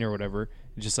 14 or whatever,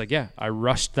 he's just like, yeah, I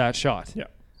rushed that shot. Yeah.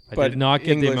 I but did not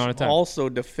get English the amount of time. also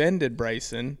defended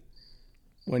Bryson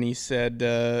when he said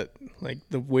like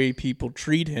the way people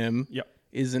treat him Yep.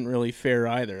 isn't really fair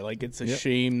either. Like it's a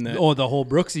shame that Oh, the whole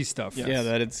Brooksy stuff. yeah,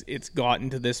 that it's gotten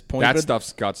to this point. that But-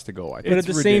 stuff's got to go. I But think. at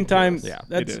the same time, ridiculous.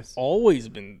 Yeah, it that's is. always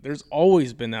been. There's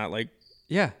always been that. Like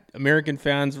Yeah. American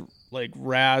fans like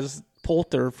razz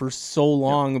Poulter for so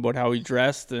long about how he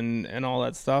dressed and all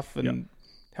that stuff and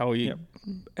how he. Yep.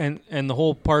 And the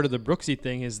whole part of the Brooksy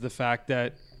thing is the fact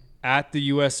that at the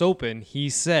U.S. Open, he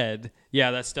said,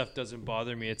 "Yeah, that stuff doesn't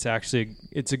bother me. It's actually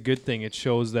it's a good thing. It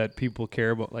shows that people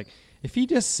care about like if he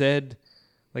just said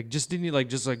like just didn't he like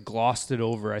just like glossed it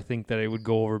over, I think that it would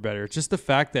go over better. It's just the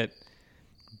fact that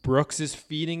Brooks is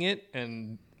feeding it,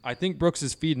 and I think Brooks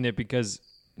is feeding it because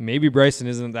maybe Bryson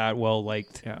isn't that well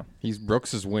liked. Yeah.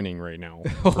 Brooks is winning right now.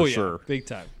 Oh for yeah, sure. big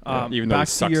time. Even though he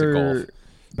sucks at golf.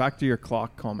 Back to your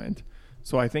clock comment.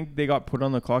 So I think they got put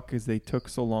on the clock because they took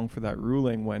so long for that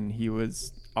ruling when he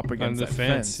was up against the that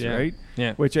fence, yeah. right?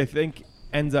 Yeah. Which I think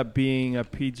ends up being a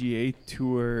PGA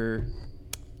Tour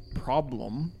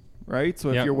problem, right? So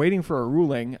if Yep. you're waiting for a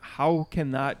ruling, how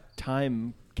can that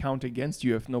time count against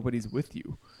you if nobody's with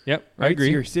you? Yep, Right? I agree.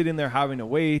 So you're sitting there having to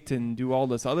wait and do all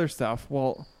this other stuff.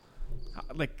 Well,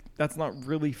 like that's not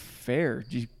really fair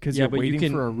because Yeah, you're but you waiting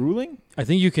can- for a ruling. I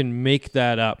think you can make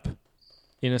that up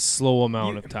in a slow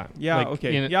amount of time. Yeah, Like,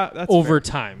 okay. in Yeah, that's over fair.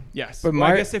 time. Yes, But well, I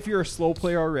my- guess if you're a slow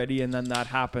player already and then that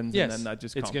happens, Yes, and then that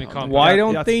just it's gonna compounds. compound. Why Yeah,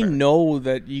 don't that's they fair. know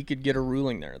that you could get a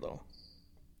ruling there though?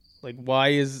 Like why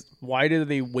are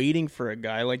they waiting for a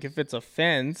guy? Like if it's a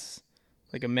fence,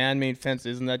 like a man-made fence,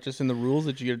 isn't that just in the rules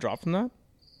that you get a drop from that?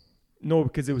 No,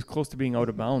 because it was close to being out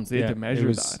of bounds. They had to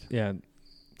measure that. Yeah,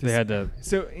 they had to.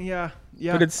 So yeah. But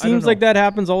it I don't seems like know. that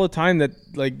happens all the time. That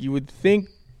like you would think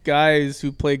guys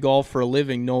who play golf for a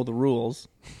living know the rules.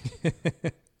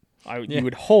 You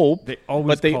would hope, They always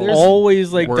but they call it.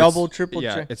 always like Where it's- double, triple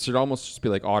yeah, check. it should almost just be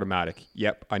like automatic.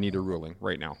 Yep, I need a ruling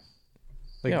right now.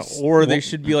 Like, Yeah, or they well,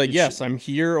 should be like, yes, I'm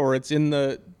here, or it's in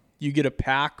the. You get a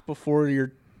pack before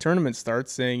your tournament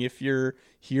starts saying if you're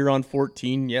here on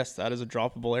 14, yes, that is a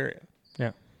droppable area.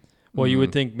 Yeah. Well, you Mm-hmm.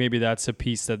 would think maybe that's a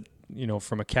piece that,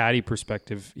 from a caddy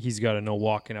perspective, he's got to know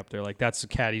walking up there. Like, that's the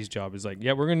caddy's job is like,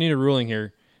 yeah, we're going to need a ruling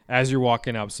here as you're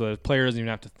walking up so the player doesn't even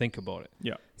have to think about it.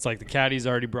 Yeah. It's like the caddy's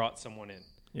already brought someone in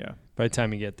Yeah. by the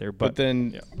time you get there. But But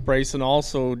then yeah. Bryson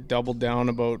also doubled down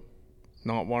about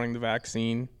not wanting the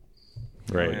vaccine.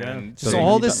 Right. And so Doesn't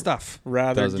all need this that. stuff.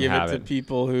 rather Doesn't give it have to it.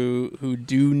 people who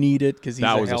do need it because he's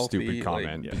That was a healthy, stupid like-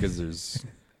 comment because there's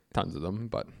tons of them,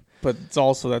 but but it's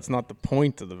also that's not the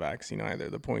point of the vaccine either.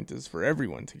 The point is for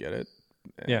everyone to get it.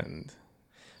 Yeah. And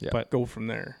Yeah. But go from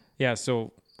there. yeah,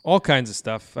 so all kinds of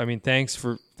stuff. I mean, thanks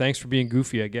for being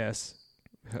goofy, I guess.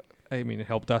 I mean, it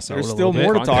helped us There's out a still little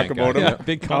more bit. to talk Content about guy. him. Yeah,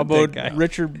 big How content about guy.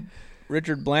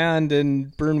 Richard Bland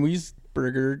and Bern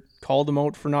Wiesberger called him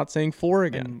out for not saying 4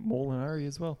 again, And Molinari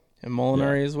as well. and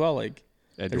Molinari as well. Like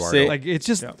Eduardo. saying- Like, it's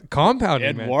just Yeah.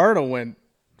 compounding, man. Eduardo went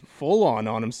full on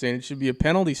him, saying it should be a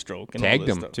penalty stroke and all tagged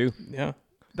this him stuff. too. Yeah,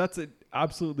 That's an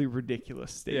absolutely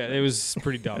ridiculous Yeah, statement. it was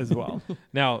pretty dumb. as well.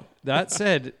 Now, that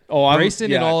said, I'm- Bryson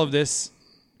in yeah. all of this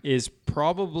is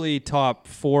probably top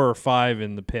 4 or 5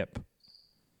 in the PIP.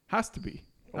 Has to be.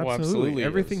 Oh, Absolutely. absolutely it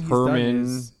Everything is. he's Herman, done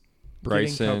is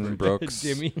Bryson, covered. Brooks,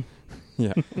 Jimmy.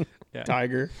 Yeah,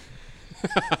 Tiger.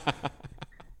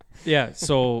 Yeah,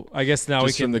 so I guess now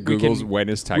just we from can the we can- Googles. When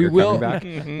is we Tiger will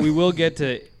coming back? we will get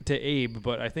to Abe,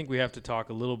 but I think we have to talk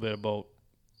a little bit about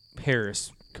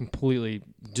Harris completely.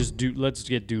 Just let's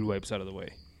get dude wipes out of the way.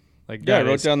 Like Yeah, I that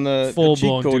wrote is down the full cheat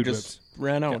blown code dude just whips.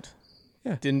 ran out.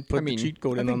 Yeah. Didn't put I mean, the cheat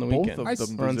code I in think on the both weekend of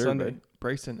them or on deserve Sunday. it.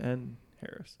 Bryson and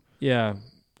Harris. Yeah,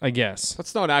 I guess.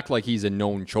 Let's not act like he's a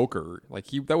known choker. Like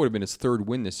that would have been his 3rd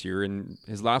win this year, and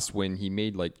his last win he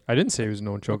made like I didn't say he was a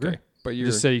known choker. okay, but You you're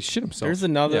just said he shit himself. There's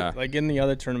another Yeah. like in the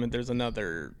other tournament. There's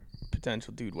another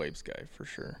potential dude wipes guy for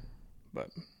sure. But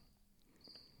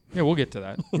Yeah, we'll get to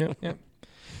that. yeah.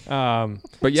 but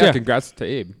So yeah, yeah. congrats to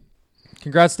Abe.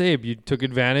 Congrats to Abe. You took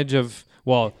advantage of,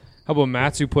 well, how about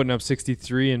Matsu putting up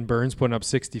 63 and Burns putting up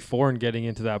 64 and getting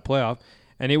into that playoff?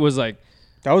 And it was like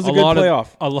that was a A good lot of-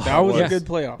 playoff. a lot- that was yeah. a good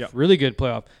playoff. Yeah. really good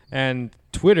playoff. And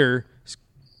Twitter,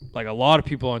 like a lot of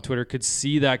people on Twitter could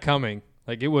see that coming.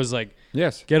 Like it was like,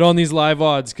 Yes, get on these live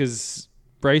odds because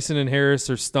Bryson and Harris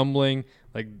are stumbling.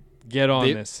 Like, get on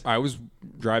this. I was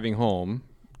driving home,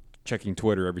 checking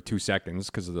Twitter every 2 seconds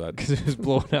because of that, Because it was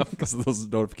blown up. because of those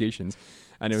notifications,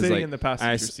 and it was Sitting like in the I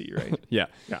passenger s- seat, right? Yeah,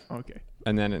 Yeah. Okay.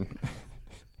 and then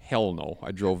hell no,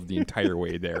 I drove the entire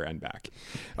way there and back.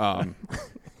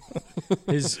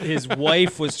 His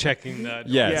wife was checking the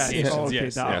Yes. notifications, Oh, okay,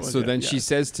 yes. that Yeah, was so it, then yeah. she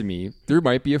says to me, "There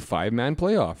might be a 5-man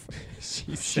playoff."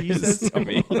 She She says says to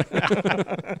me.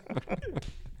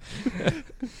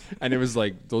 And it was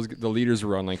like the leaders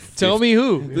were on like 50, Tell me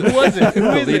who. Who was it? Who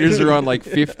the is it? leaders are on like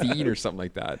 15 or something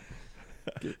like that.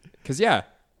 Because yeah,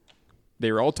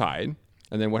 they were all tied.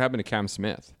 And then what happened to Cam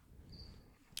Smith?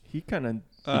 He kind of.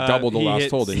 He doubled the last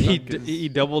hole, didn't he? He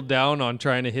doubled down on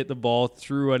trying to hit the ball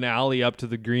through an alley up to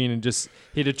the green and just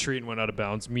hit a tree and went out of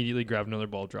bounds. Immediately grabbed another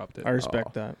ball, dropped it. I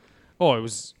respect that. Oh, it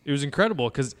was incredible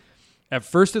because At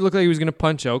first, it looked like he was going to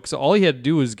punch out because all he had to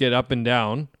do was get up and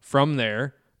down from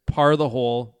there, par the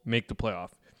hole, make the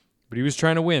playoff. But he was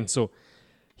trying to win. So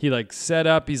he like set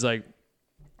up. He's like,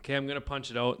 okay, I'm going to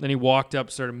punch it out. And then he walked up,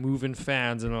 started moving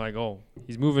fans. And they're like, oh,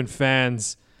 he's moving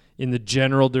fans in the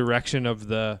general direction of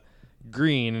the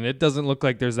green. And it doesn't look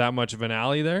like there's that much of an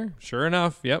alley there. Sure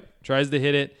enough. Yep. Tries to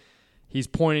hit it. He's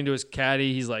pointing to his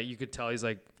caddy. He's like, you could tell. He's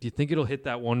like, do you think it'll hit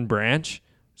that one branch?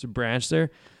 There's a branch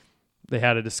there. They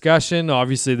had a discussion.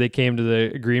 Obviously, they came to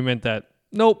the agreement that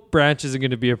nope, branch isn't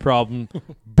going to be a problem.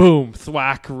 Boom,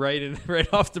 thwack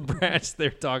right off the branch they're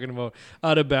talking about,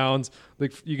 out of bounds.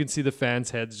 Like you can see the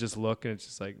fans' heads just look, and it's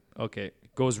just like, okay,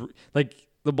 goes like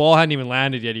the ball hadn't even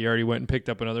landed yet. He already went and picked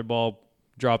up another ball,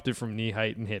 dropped it from knee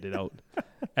height, and hit it out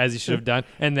as he should have done,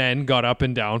 and then got up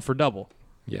and down for double.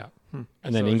 Yeah,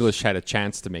 and then English had a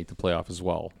chance to make the playoff as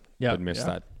well. Yeah, but missed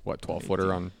that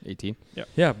 12-footer on 18.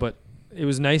 Yeah, but it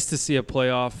was nice to see a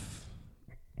playoff.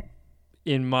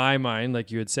 In my mind,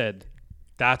 like you had said,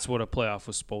 that's what a playoff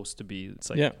was supposed to be. It's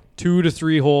like 2 to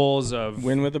 3 holes of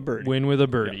win with a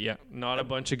birdie. Yeah. Not a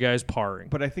bunch of guys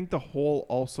parring. But I think the hole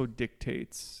also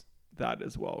dictates that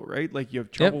as well, right? Like you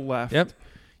have trouble left. Yep.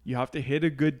 You have to hit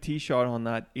a good tee shot on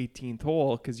that 18th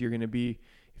hole because you're going to be,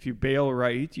 if you bail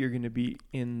right, you're going to be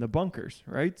in the bunkers,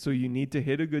 right? So you need to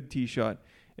hit a good tee shot.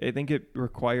 I think it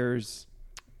requires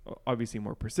obviously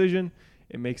more precision.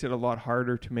 It makes it a lot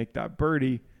harder to make that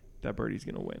birdie. That birdie's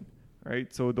going to win,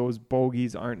 right? So those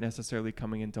bogeys aren't necessarily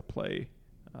coming into play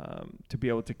to be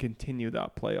able to continue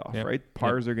that playoff, right?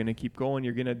 Pars are going to keep going.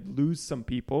 You're going to lose some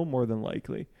people more than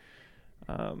likely.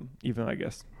 Even I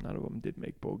guess none of them did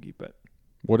make bogey, but.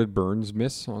 What did Burns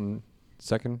miss on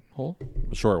second hole?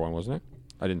 A short one, wasn't it?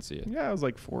 I didn't see it. Yeah, it was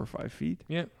like 4 or 5 feet.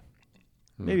 Yeah.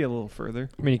 Maybe a little further.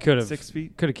 I mean, he could have 6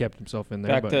 feet. Could have kept himself in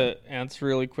there. Back to Ants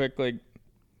really quick. Like,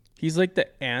 he's like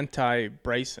the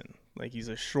anti-Bryson. Like, he's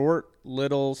a short,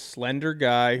 little, slender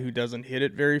guy who doesn't hit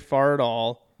it very far at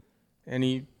all, and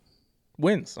he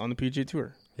wins on the PGA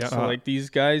Tour. Yeah. So, like, these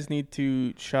guys need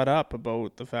to shut up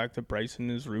about the fact that Bryson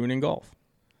is ruining golf.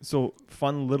 So,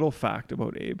 fun little fact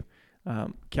about Abe.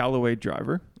 Callaway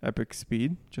driver, epic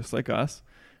speed, just like us.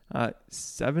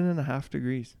 7.5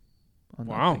 degrees on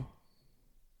that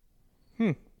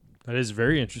thing. That is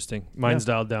very interesting. Mine's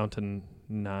dialed down to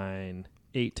 9,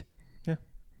 8. Yeah.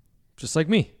 Just like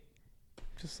me.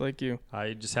 Just like you.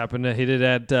 I just happened to hit it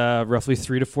at roughly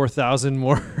 3,000 to 4,000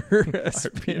 more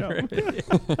spin rate.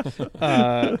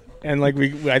 And like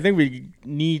I think we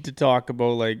need to talk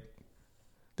about like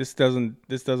this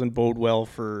doesn't bode well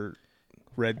for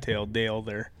Red Tail Dale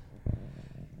there.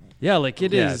 Yeah, like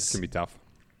it is. It's gonna be tough.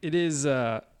 It is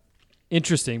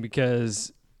interesting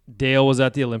because Dale was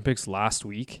at the Olympics last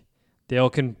week.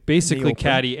 Dale can basically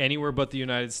caddy anywhere but the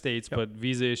United States, but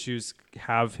visa issues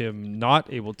have him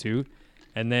not able to.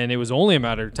 And then it was only a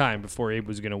matter of time before Abe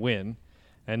was going to win.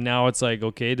 And now it's like,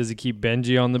 okay, does he keep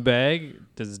Benji on the bag?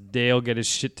 Does Dale get his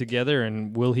shit together?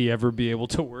 And will he ever be able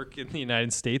to work in the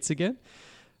United States again?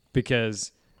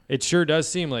 Because it sure does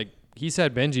seem like he's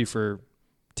had Benji for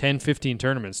 10, 15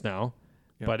 tournaments now.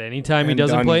 Yep. But anytime he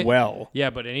doesn't play,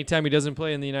 but anytime he doesn't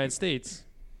play in the United States,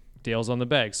 Dale's on the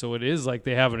bag. So it is like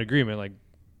they have an agreement. Like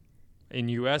in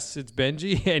U.S., it's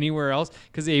Benji. Anywhere else,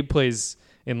 because Abe plays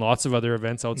in lots of other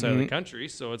events outside of the country.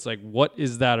 So it's like, what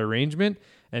is that arrangement?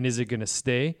 And is it going to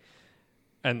stay?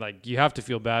 And like, you have to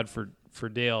feel bad for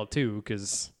Dale too,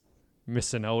 because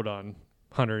missing out on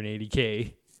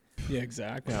 180K. Yeah,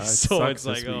 exactly. Yeah, so it's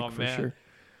like, oh man. Sure.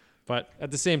 But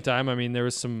at the same time, I mean, there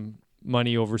was some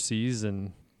money overseas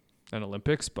and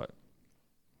Olympics, but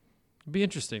it'd be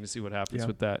interesting to see what happens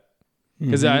with that.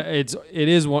 Because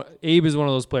Abe is one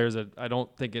of those players that I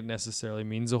don't think it necessarily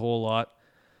means a whole lot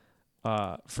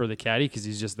for the caddy because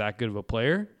he's just that good of a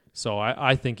player. So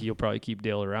I think he'll probably keep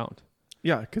Dale around.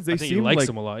 Yeah, because they seem he likes like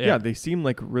him a lot. Yeah, they seem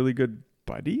like really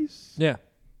buddies. Yeah.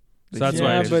 So that's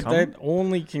why. But that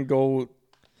only can go.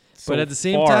 So but at the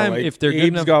same far. time, like, if they're good Abe's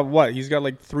enough, got what? He's got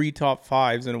like 3 top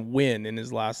 5s and a win in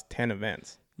his last 10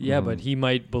 events. Yeah, but he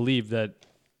might believe that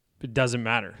it doesn't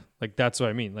matter. Like that's what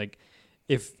I mean. Like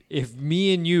if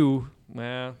me and you,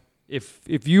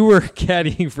 if you were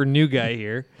caddying for New Guy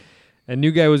here, and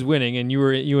New Guy was winning, and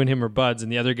you and him are buds,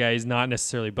 and the other guy is not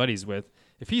necessarily buddies with,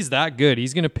 if he's that good,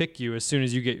 he's gonna pick you as soon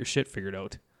as you get your shit figured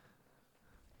out.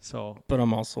 So, but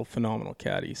I'm also a phenomenal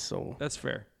caddy, so that's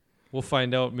fair. We'll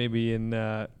find out maybe in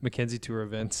Mackenzie Tour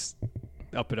events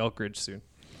up at Elkridge soon.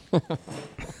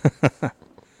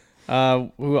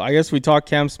 Well, I guess we talked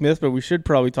Cam Smith, but we should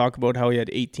probably talk about how he had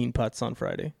 18 putts on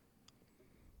Friday.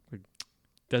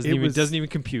 Doesn't even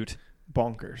compute.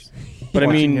 Bonkers. But I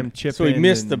mean, him chip so he in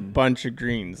missed a bunch of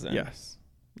greens then. Yes.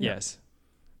 Yes.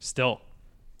 Still.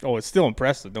 Oh, it's still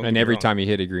impressive. Don't And get me every wrong. time he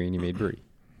hit a green, he made birdie.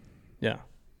 Yeah.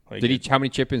 Like Did he? How many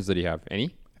chip-ins did he have?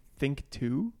 Any? Think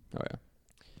 2, Oh yeah.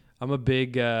 I'm a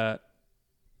big.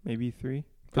 maybe 3.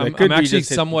 But it I'm could be actually just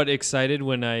hit- somewhat excited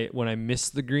when I miss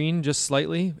the green just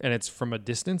slightly, and it's from a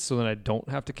distance, so then I don't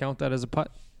have to count that as a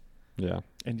putt. Yeah.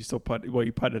 And you still putt. Well,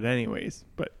 you putted anyways.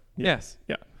 But yes.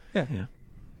 Yeah. Yeah. Yeah.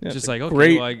 Yeah, Just it's like, a okay,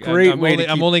 great, well, great I'm way only,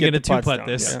 to I'm only get going to the putts two-putt down.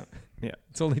 this. Yeah.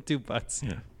 It's only 2 putts.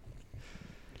 Yeah.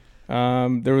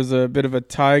 There was a bit of a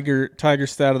Tiger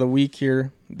stat of the week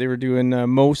here. They were doing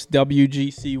most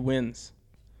WGC wins.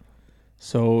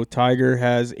 So Tiger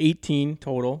has 18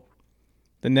 total.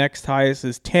 The next highest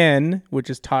is 10, which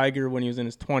is Tiger when he was in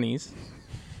his 20s.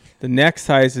 The next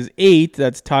highest is 8.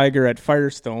 That's Tiger at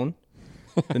Firestone.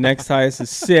 The next highest is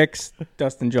 6,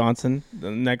 Dustin Johnson. The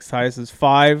next highest is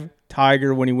 5,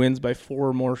 Tiger when he wins by 4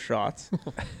 or more shots.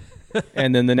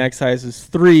 And then the next highest is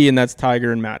 3, and that's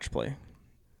Tiger in match play.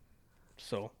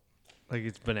 So Like,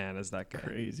 it's bananas, that guy.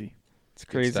 Crazy. it's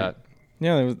crazy. Stat.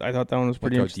 Yeah, I thought that one was Look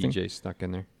pretty how interesting. DJ snuck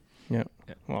in there. Yeah.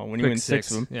 Well, when you Quick win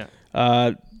 6 of them.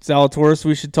 Yeah. Zalatoris,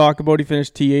 we should talk about. He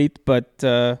finished T8,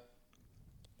 but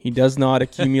he does not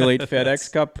accumulate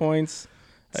FedEx Cup points.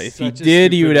 If he Such a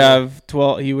did, he would stupid have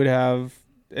 12. He would have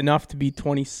enough to be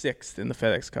 26th in the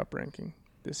FedEx Cup ranking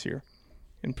this year,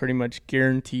 and pretty much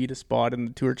guaranteed a spot in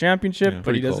the Tour Championship. Yeah, but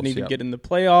pretty he doesn't close, even yeah. get in the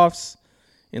playoffs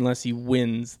unless he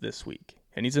wins this week,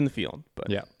 and he's in the field. But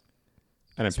Yeah.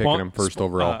 And I'm picking him first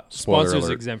overall. Spoiler Sponsors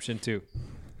alert. exemption, too.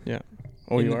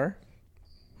 oh, In you the- are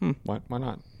Why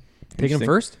not? Taking him Interesting.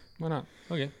 first? Why not?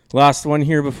 Okay. Last one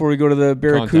here before we go to the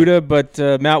Barracuda, but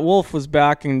Matt Wolff was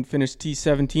back and finished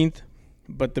T17th.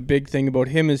 But the big thing about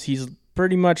him is he's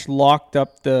pretty much locked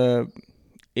up the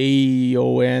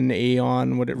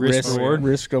Aon, what it Risk reward?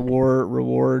 risk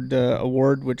reward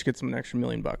award, which gets him an extra $1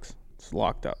 million. It's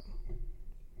locked up.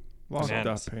 Locked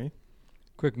Bananas. up, eh?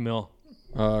 Quick mill.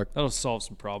 That'll solve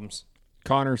some problems.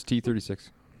 Connors T36.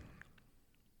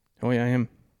 Oh yeah, him.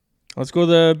 Let's go to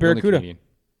the Only Barracuda. Canadian.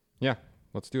 Yeah.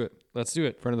 Let's do it. Let's do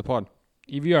it. Friend of the pod.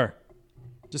 EVR.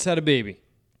 Just had a baby.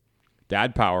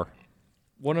 Dad power.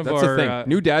 One of That's our... a thing.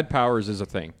 New dad powers is a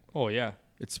thing. oh, yeah.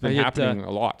 It's been I hit, happening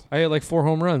a lot. I had like 4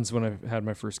 home runs when I had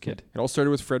my first kid. It all started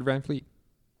with Fred Van Fleet.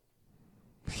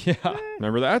 Yeah.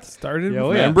 Remember that? Started Yeah, with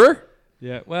oh, yeah. Remember?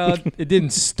 Yeah. Well, it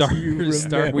didn't start.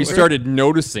 We started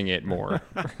noticing it more.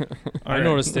 I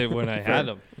noticed it when I had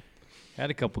them. Had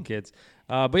a couple kids.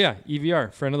 But yeah,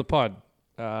 EVR, friend of the pod.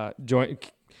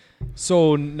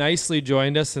 So nicely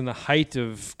joined us in the height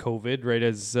of COVID, right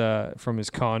as from his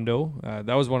condo.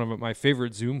 That was one of my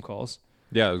favorite Zoom calls.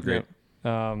 Yeah, it was great.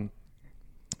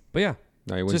 But yeah,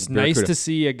 No, he wins just Barracuda. nice to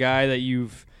see a guy that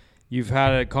you've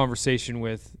had a conversation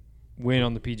with win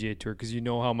on the PGA Tour, because you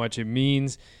know how much it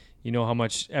means, you know how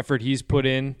much effort he's put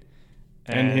in,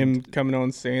 And him coming out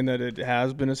and saying that it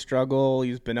has been a struggle.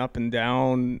 He's been up and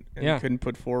down and Yeah. couldn't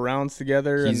put 4 rounds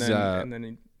together. He's, and then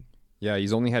he, Yeah,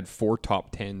 he's only had 4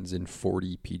 top 10s in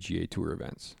 40 PGA Tour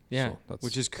events. yeah, So that's,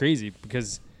 which is crazy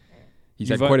because he's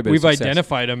had quite a bit of we've success.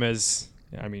 identified him as.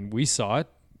 I mean, we saw it.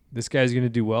 This guy's going to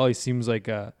do well. He seems like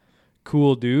a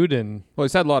cool dude, and Well,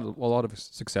 he's had a lot of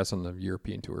success on the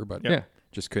European Tour, but yeah.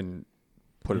 just couldn't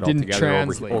put it all Didn't together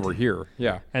translate. over here.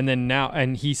 Yeah. And then now,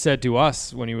 and he said to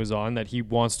us when he was on that he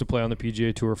wants to play on the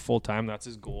PGA Tour full time. That's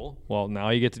his goal. Well, now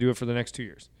you get to do it for the next 2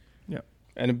 years.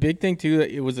 and a big thing too,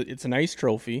 it's a nice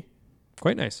trophy.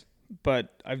 Quite nice.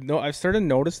 But I've started to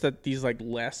notice that these like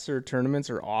lesser tournaments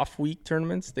or off week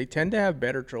tournaments, they tend to have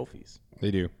better trophies.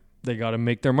 They do. They got to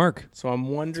make their mark. So I'm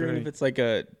wondering right. if it's like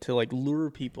to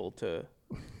lure people to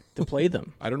play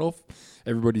them. I don't know if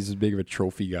everybody's as big of a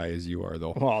trophy guy as you are,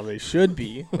 though. Well, they should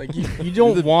be. Like you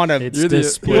don't want to. It's You don't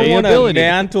display want a ability.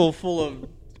 mantle full of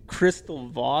crystal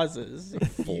vases.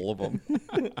 Full of them.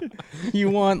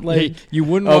 You want Hey, like you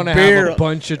wouldn't a want to have a barrel.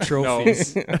 bunch of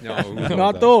trophies. No,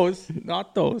 not those,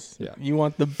 not those. Yeah. You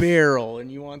want the barrel,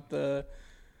 and you want the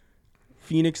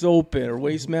Phoenix Open or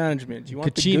Waste Management. You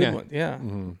want the Kachina. good ones. Yeah,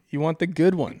 you want the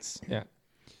good ones. Yeah.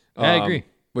 I agree.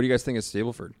 What do you guys think of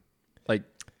Stableford? Like,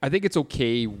 I think it's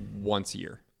okay once a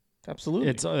year. Absolutely.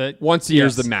 It's Once a year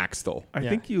is Yes. the max, though. I Yeah.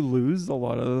 think you lose a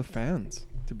lot of the fans,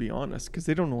 to be honest, because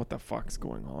they don't know what the fuck's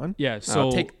going on. yeah. So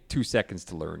So take 2 seconds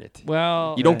to learn it.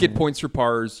 well, You don't get points for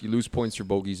pars. You lose points for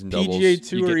bogeys and doubles. PGA You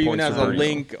Tour get even points has for a birdies.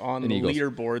 link on and the eagles.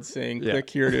 leaderboard saying Yeah. click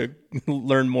here to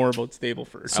learn more about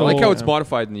Stableford. I like how So- it's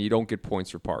modified and you don't get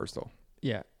points for pars, though.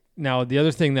 Yeah. Now, the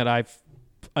other thing that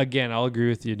I'll agree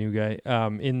with you, new guy,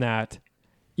 in that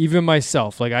even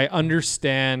myself, like I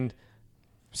understand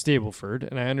Stableford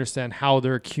and I understand how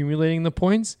they're accumulating the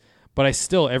points, But I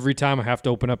still, every time I have to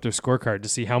open up their scorecard to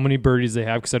see how many birdies they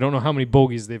have because I don't know how many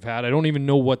bogeys they've had. I don't even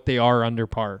know what they are under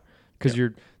par because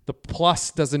the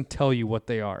plus doesn't tell you what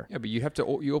they are. Yeah, but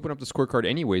you open up the scorecard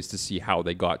anyways to see how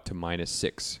they got to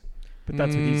 -6. But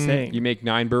that's what he's saying. You make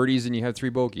 9 birdies and you have 3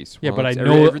 bogeys. Yeah, Well, but I it's-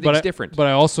 know everything's different. But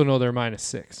I also know they're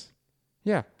 -6.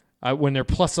 Yeah, When they're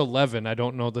plus 11, I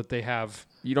don't know that they have.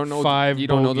 you don't know. 5 You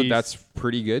don't know that bogeys. that's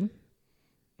pretty good.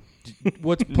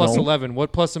 What's plus No. 11?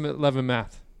 What plus 11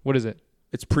 math? What is it?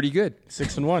 It's pretty good.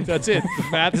 6 and 1. That's it. The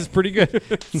math is pretty good.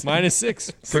 -6.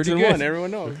 6 Pretty and good. 1. Everyone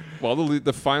knows. Well,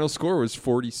 the final score was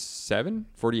 47,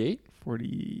 48,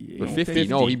 48. or 50. 50.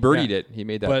 No, he birdied Yeah. it. He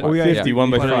made that. But- putt. Oh, yeah, yeah.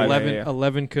 51 by But 5. 11, yeah.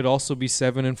 11 could also be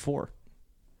 7 and 4.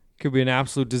 Could be an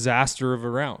absolute disaster of a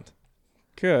round.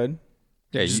 Could.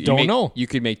 Yeah, just you don't make- know. You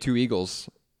could make 2 eagles.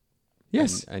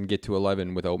 Yes. And get to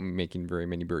 11 without making very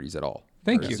many birdies at all.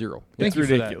 Thank Or you. 0. Thank It's you for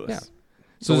that. ridiculous. Yeah.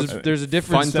 So So there's a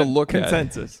difference. fun to look at.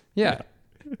 Consensus. Yeah.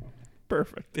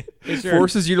 Perfect. It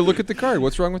forces you to look at the card.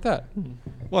 What's wrong with that?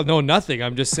 Well, no, nothing.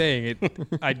 I'm just saying it.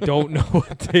 I don't know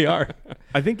what they are.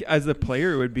 I think as a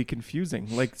player, it would be confusing.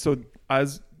 Like, so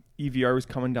as EVR was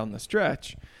coming down the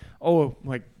stretch,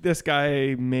 like this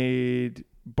guy made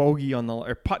bogey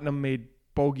or Putnam made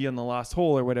bogey on the last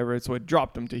hole or whatever, so it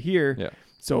dropped him to here. Yeah.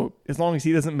 So as long as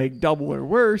he doesn't make double or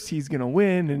worse, he's gonna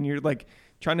win. And you're like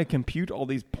trying to compute all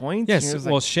these points. and Yes. you're just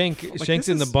Well, like, Shank's this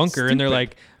in the is bunker, and they're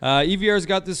stupid. like, EVR's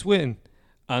got this win.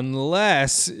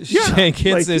 Unless Shank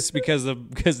hits like- this because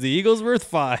the Eagle's worth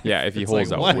 5. Yeah, if he It's holds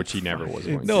like, out, what? which he never was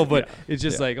going No, to. but Yeah. it's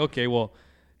just Yeah. like, okay, well,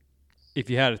 if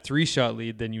you had a 3-shot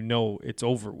lead, then you know it's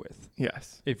over with.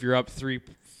 yes. If you're up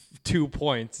 2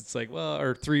 points, it's like, well,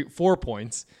 or 4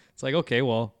 points, it's like, okay,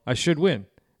 well, I should win.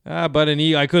 But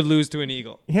I could lose to an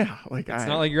Eagle. Yeah. Like It's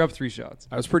not like you're up 3 shots.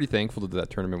 I was pretty thankful that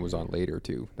tournament was on later,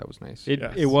 too. That was nice.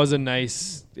 Yes. It was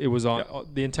it was on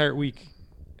the entire week.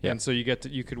 Yeah. And so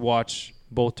you could watch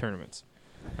both tournaments.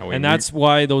 Oh, And that's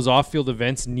why those off-field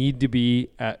events need to be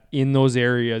in those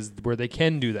areas where they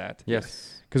can do that.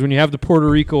 Yes. Because when you have the Puerto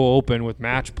Rico Open with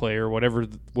match play or whatever,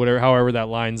 however that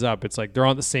lines up, it's like they're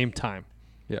on at the same time.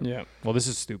 Yeah. Well, this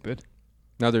is stupid.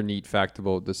 Another neat fact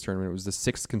about this tournament was the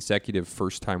 6th consecutive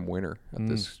first-time winner at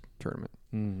this tournament.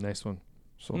 Nice one.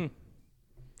 So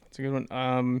That's a good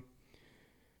one.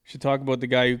 Should talk about the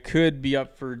guy who could be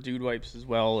up for dude wipes as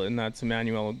well, and that's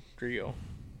Emmanuel Grillo.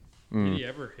 Did he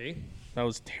ever, hey? That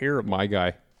was terrible. my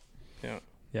guy. Yeah.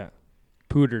 Yeah.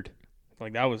 Pootered.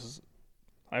 Like that was,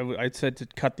 I said to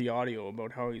cut the audio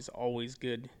about how he's always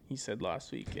good. He said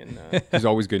last week in He's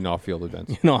always good in off-field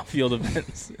events. in off-field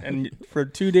events, and for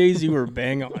 2 days you were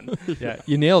bang on. Yeah,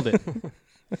 you nailed it.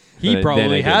 He Then probably I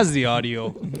did. has the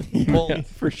audio. Well,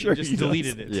 for sure. just he does.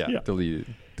 deleted it. Yeah, Yeah. delete.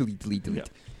 Delete.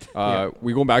 Yeah.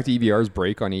 We going back to EVR's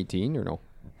break on 18 or no?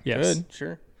 Yes. Good,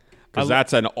 sure. Because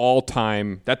that's an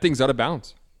all-time. That thing's out of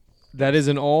bounds. That is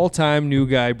an all-time new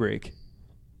guy break.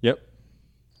 Yep.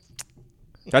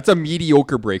 That's a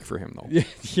mediocre break for him, though.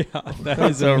 Yeah, that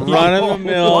is A run of the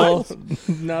mill.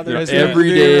 Another Yeah, Just Tuesday every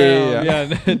day,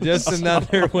 round. yeah, just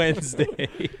another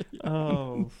Wednesday.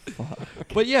 Oh, fuck.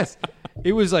 But yes,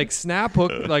 it was like snap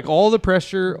hook, like all the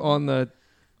pressure on the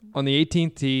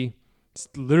 18th tee. It's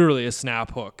literally a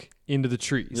snap hook into the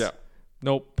trees. Yeah.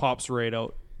 Nope, pops right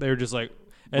out. They were just like,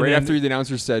 and Right then- after the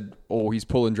announcer said, "Oh, he's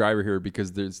pulling driver here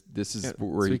because this is Yeah,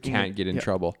 where so he he can can't get in yeah.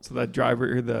 trouble. So that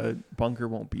the bunker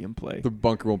won't be in play. The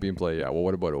bunker won't be in play." Yeah. Well,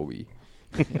 what about OB?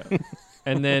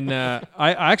 And then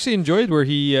I actually enjoyed where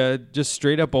he just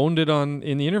straight up owned it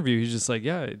in the interview. He's just like,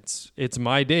 yeah, it's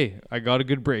my day. I got a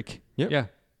good break. Yep. Yeah.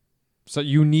 So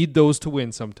you need those to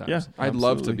win sometimes. Yeah, I'd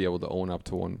love to absolutely. be able to own up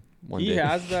to one He day.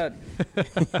 has that.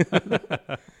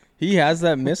 He has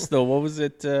that miss though. What was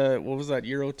it? What was that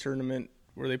Euro tournament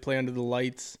where they play under the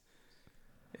lights,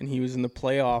 and he was in the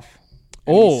playoff?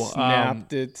 and he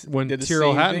snapped it when did the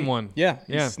Tyrrell same Hatton thing. won. Yeah,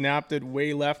 he Yeah. snapped it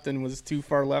way left and was too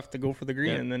far left to go for the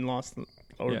green, Yeah. and then lost out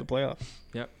of Yeah. the playoff.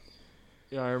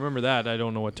 Yeah, I remember that. I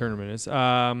don't know what tournament it is.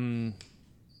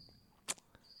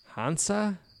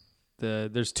 Hansa?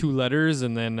 There's 2 letters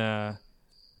and then I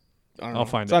don't I'll know.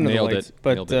 find It's it. under the Nailed lights. it.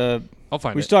 But Nailed it. I'll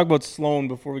find we it. should talk about Sloan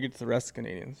before we get to the rest of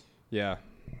Canadians. Yeah.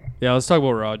 Yeah, let's talk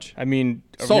about Raj. I mean,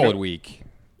 are Solid week.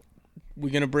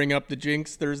 we gonna bring up the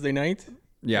jinx Thursday night?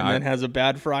 Yeah. and then has a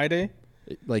bad Friday.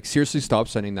 Like, seriously, stop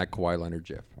sending that Kawhi Leonard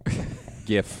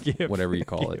GIF. GIF, whatever you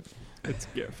call it. It's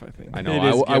GIF, I think. I It know.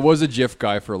 is I GIF. was a GIF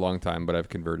guy for a long time, but I've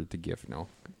converted to GIF now.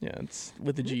 Yeah, it's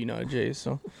with a G, not a J.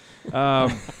 So,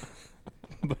 Um,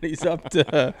 but he's up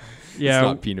to. yeah, It's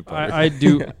not peanut butter. I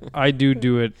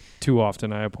do it too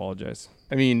often. I apologize.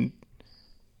 I mean,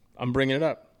 I'm bringing it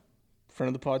up. Friend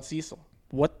of the pod, Cecil.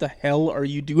 What the hell are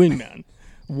you doing, man?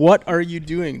 What are you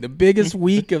doing? The biggest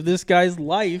week of this guy's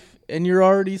life, and you're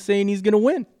already saying he's going to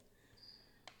win.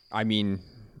 I mean,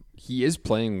 he is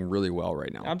playing really well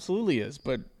right now. Absolutely is,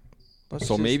 but let's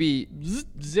So just maybe,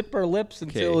 zip our lips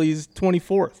until Okay. he's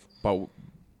 24th. but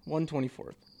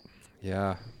 124th.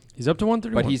 yeah, He's up to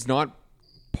 131. but he's not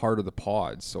part of the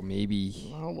pod, so maybe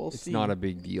Well, we'll it's see. not a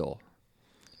big deal.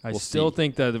 I we'll still see.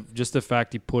 think that just the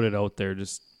fact he put it out there,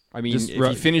 just I mean, Just if ru-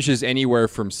 he finishes anywhere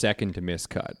from second to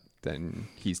miscut, then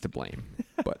he's to blame.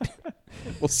 But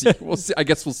we'll see. We'll see. I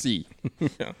guess we'll see.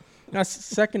 Yeah. Now,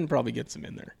 second probably gets him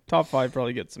in there. Top 5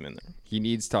 probably gets him in there. He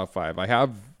needs top 5. I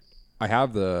have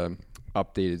the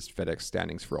updated FedEx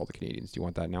standings for all the Canadians. Do you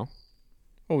want that now?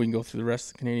 Oh, we can go through the rest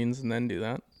of the Canadians and then do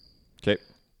that. Okay.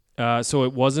 so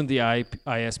it wasn't the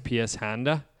ISPS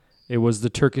Handa, it was the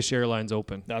Turkish Airlines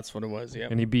Open, That's what it was, yeah.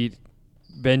 and he beat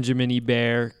Benjamin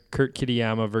Hebert, Kurt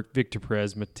Kitayama, Victor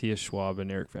Perez, Matthias Schwab, and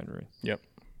Eric Van Rooyen. Yep.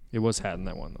 It was Haddon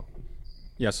that one though.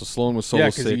 Yeah. So Sloan was solo Yeah,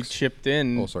 because he 6. chipped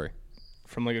in Oh, sorry.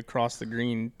 from like across the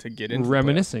green to get into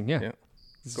Reminiscing, the yeah. playoff. Yeah.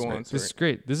 This Go is on, great. This is sorry.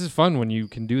 great. This is fun when you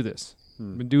can do this.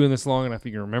 Been doing this long enough,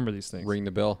 you can remember these things. Ring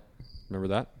the bell. Remember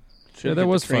that? Should that get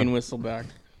was the train fun. whistle back.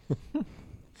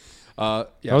 Yeah,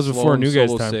 That was before Sloan new guys'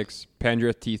 solo time. 6,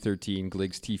 Pendrith T13,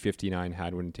 Gliggs T59,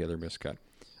 Hadwin, and Taylor miscut.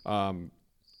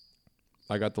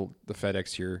 I got the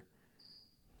FedEx here,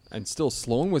 and still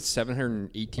Sloan with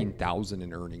 718,000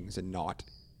 in earnings and not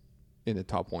in the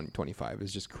top 125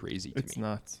 is just crazy to It's me.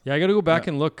 nuts. Yeah, I got to go back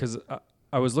and look because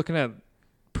I was looking at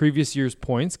previous year's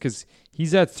points because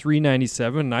he's at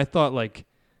 397, and I thought like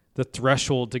the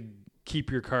threshold to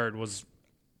keep your card was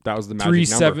That was the magic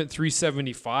number.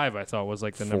 375. I thought was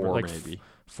like the number. 4 Like maybe.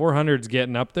 400's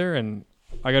getting up there, and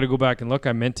I got to go back and look.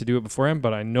 I meant to do it beforehand,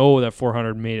 but I know that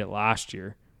 400 made it last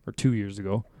year or 2 years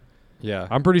ago. Yeah,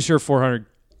 I'm pretty sure 400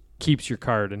 keeps your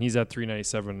card, and he's at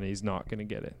 397, and he's not going to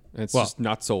get it. and it's well, just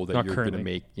not so that not you're going to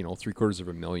currently. make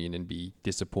 $750,000 and be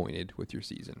disappointed with your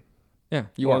season. Yeah.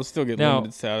 You Well, are. it'll still get Now-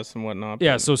 limited status and whatnot.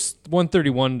 Yeah, but so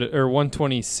 131 to, or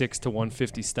 126 to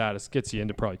 150 status gets you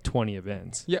into probably 20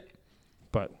 events. Yeah.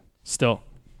 But still,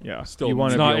 Yeah. Still, you it's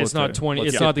wanna not be it's able not to- 20. let's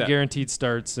It's get not the that. guaranteed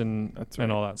starts and That's and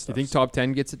right. all that Do stuff. you think top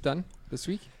 10 gets it done this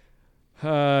week?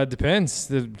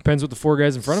 Depends. It depends what the 4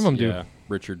 guys in front of him do. Yeah,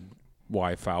 Richard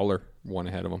Y. Fowler, one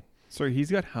ahead of him. Sorry,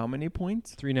 he's got how many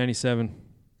points? 397.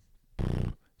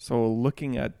 So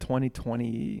looking at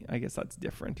 2020, I guess that's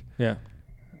different. Yeah.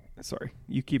 Sorry,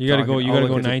 you keep. You gotta talking. go- you I'll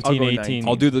gotta look go at it. I'll 19, 18.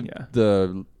 I'll do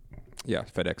the Yeah.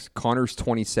 FedEx. Connors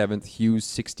 27th, Hughes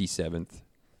 67th,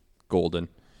 Golden.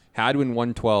 Hadwin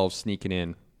 112 sneaking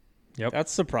in. Yep.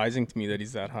 that's surprising to me that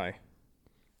he's that high.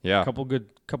 Yeah. Couple good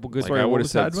Like Sorry, I what would have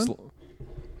was said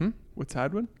Hadwin? What's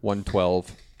Hadwin?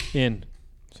 112. in.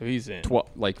 So he's in. 12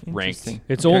 like ranked. Interesting.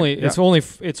 It's Okay, only yeah.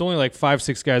 it's only like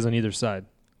 5-6 guys on either side,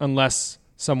 unless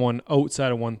someone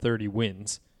outside of 130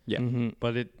 wins. Yeah. Mm-hmm.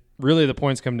 But it really the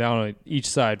points come down on each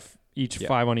side, each Yeah.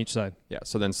 5 on each side. Yeah,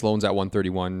 so then Sloan's at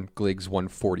 131, Gliggs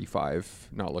 145,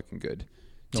 not looking good.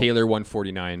 Taylor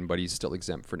 149, but he's still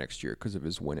exempt for next year because of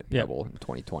his win at Yeah. Pebble in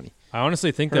 2020. I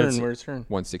honestly think that Hearn, where's Hearn?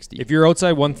 160. if you're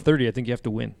outside 130, I think you have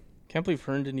to win. Can't believe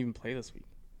Hearn didn't even play this week.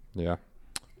 Yeah.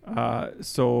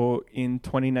 So in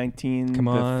 2019, Come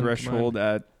on, the come threshold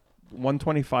at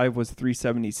 125 was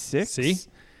 376. See?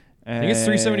 I think it's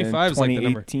 375 is like the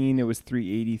number. 2018, it was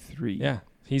 383. Yeah,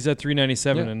 he's at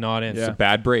 397 Yeah. and not in. Yeah. It's a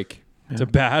bad break. It's a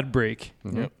bad break.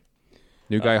 Yep.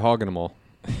 New guy hogging them all.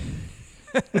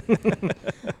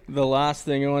 The last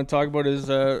thing I want to talk about is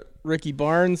Ricky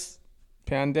Barnes.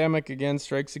 Pandemic again,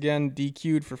 strikes again,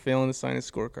 DQ'd for failing to sign his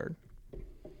scorecard.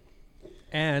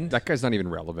 And That guy's not even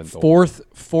relevant, though.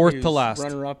 fourth He to was last.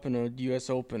 runner-up in a U.S.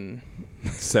 Open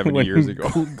 70 when years ago.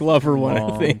 Glover won, I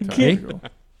Long think. time ago.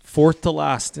 Fourth to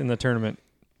last in the tournament.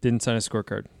 Didn't sign a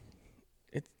scorecard.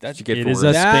 That you get It for is it.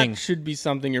 a that thing. should be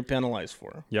something you're penalized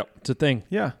for, Yep. It's a thing.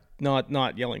 Yeah.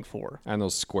 not yelling for. And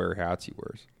those square hats he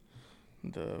wears.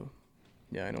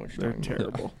 Yeah, I know what you're They're talking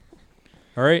about. terrible.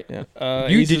 All right. Yeah.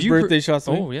 Did you birthday shots?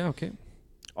 Oh yeah. Okay.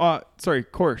 Sorry,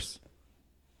 course.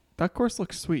 That course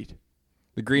looks sweet.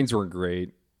 The greens weren't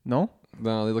great. No?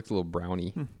 No, they looked a little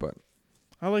browny, but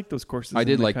I like those courses. I in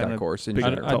did the like kind that of course in big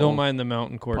general. I don't mind the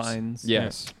mountain course. Pines.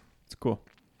 Yes. It's cool.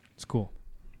 It's cool.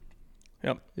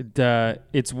 Yep.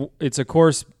 It's a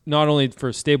course not only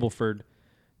for Stableford,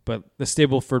 but the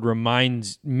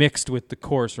Stableford mixed with the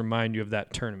course remind you of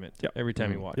that tournament Yep. every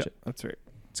time you watch Yeah, it. that's right.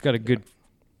 It's got a good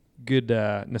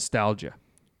nostalgia.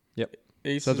 Yep.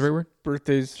 Aces, Is that the right word?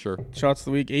 birthdays, Sure. shots of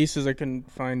the week. Aces, I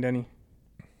couldn't find any.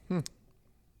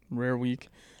 Rare week.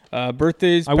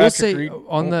 Birthdays. I will Patrick say Reed.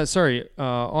 on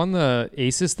the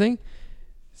Aces thing,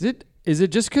 is it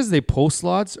just because they post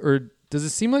lots, or Does it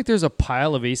seem like there's a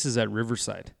pile of aces at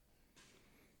Riverside?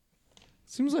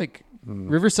 Seems like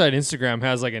Riverside Instagram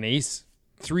has like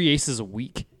 3 aces a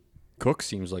week. Cook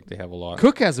seems like they have a lot.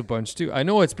 Cook has a bunch too. I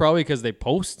know it's probably because they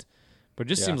post, but it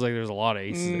just Yeah. seems like there's a lot of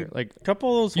aces there. Like A couple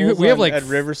of those You- holes we have, on- like, at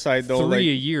Riverside though. 3 Like, a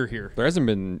year here. There hasn't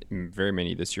been very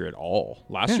many this year at all.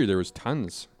 Last Yeah. year there was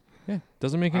tons. Yeah,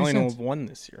 doesn't make I any only know sense. of one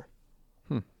this year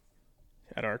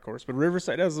at our course, but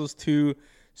Riverside has those 2,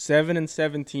 7 and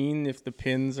 17. If the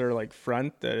pins are like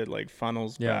front, that it like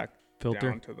funnels Yeah, back filter.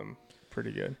 down to them.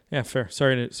 Pretty good. Yeah, fair.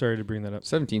 Sorry to bring that up.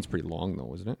 17's pretty long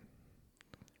though, isn't it?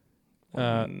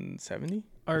 70.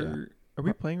 Are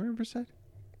we playing Riverside?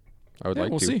 I would Yeah,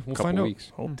 like we'll to. see. We'll Couple find out. weeks.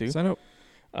 Hope to. Sign up.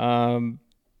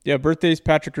 Yeah, birthday's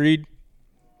Patrick Reed.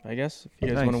 I guess if you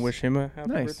guys Nice. want to wish him a happy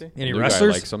Nice. birthday. Any New guy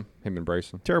wrestlers? likes him and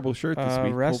Bryson. Terrible shirt this week. Hopefully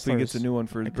he wrestlers. gets a new one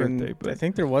for his birthday. But I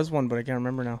think there was one, but I can't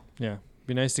remember now. Yeah,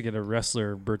 be nice to get a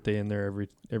wrestler birthday in there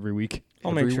every week. I'll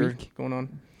Every make sure week?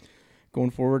 going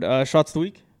forward. Shots of the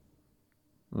week.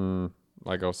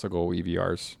 I also go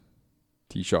EVR's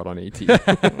tee shot on 18.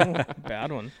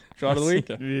 Bad one. Shot of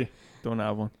the week. don't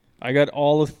have one. I got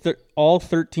all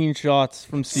 13 shots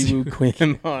from Siwoo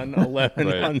Kim on 11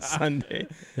 Right. on Sunday.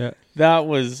 Yeah. That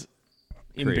was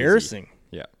Crazy. embarrassing.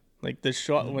 Yeah. Like the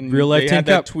shot when Real life they Tin had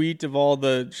that Cup. tweet of all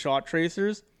the shot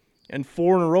tracers, and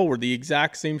 4 in a row were the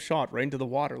exact same shot right into the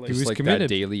water. Like, He was Just like committed.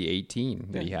 that daily 18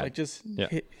 that he yeah, had. like just Yeah.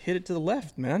 hit it to the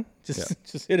left, man. Just Yeah.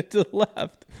 just hit it to the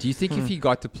left. Do you think if he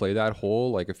got to play that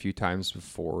hole like a few times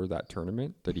before that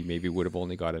tournament, that he maybe would have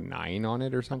only got a 9 on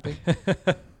it or something?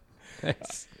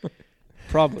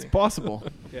 Probably. It's possible.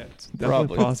 Yeah. It's definitely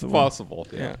Probably. possible. Possible.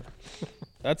 Yeah.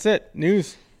 That's it.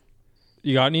 News.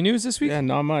 You got any news this week? Yeah,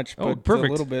 not much. Oh, But perfect.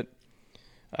 a little bit.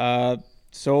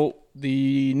 So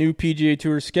the new PGA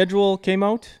Tour schedule came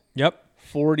out. Yep.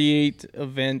 48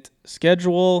 event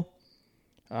schedule.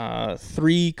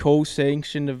 3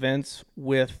 co-sanctioned events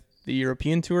with the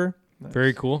European Tour.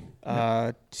 Very cool.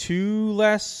 2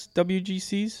 less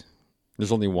WGCs.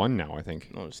 There's only one now, I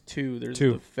think. No, there's 2. There's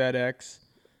 2. the FedEx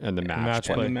And the match, match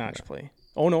play. play. and the match play.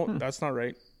 Oh no, that's not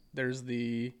right. There's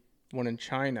the one in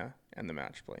China and the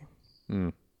match play.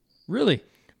 Really?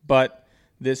 But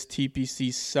this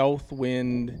TPC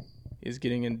Southwind is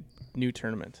getting a new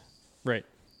tournament, Right.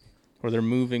 or they're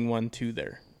moving one to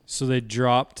there. So they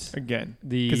dropped Again.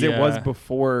 the Because it was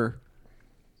before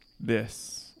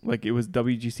this. Like it was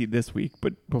WGC this week,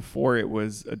 but before it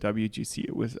was a WGC,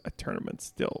 it was a tournament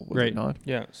still, was Right. it not?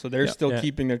 Yeah, so they're Yeah. still Yeah.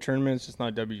 keeping their tournament. It's just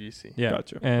not WGC. Yeah.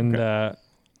 Gotcha. And Okay.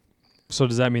 so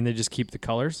does that mean they just keep the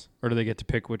colors, or do they get to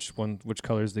pick which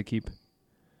colors they keep?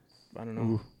 I don't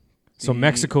know. So The-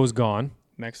 Mexico's gone.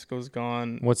 Mexico's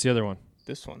gone. What's the other one?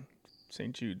 This one,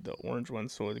 St. Jude, the orange one.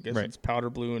 So I guess Right. it's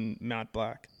powder blue and matte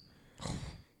black.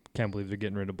 Can't believe they're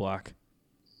getting rid of black.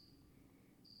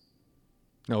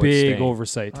 No, it's Big staying.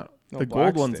 oversight. No, the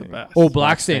black gold one's the stain. best. Oh, black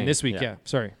Black stain stain, this week. yeah. Yeah.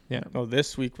 Sorry. Yeah. No,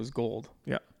 this week was gold.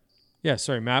 Yeah.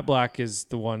 Sorry. Matte black is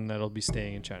the one that'll be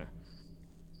staying in China.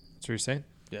 That's what you're saying?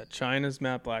 Yeah, China's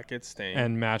matte black. It's staying.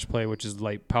 And match play, which is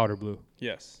light powder blue.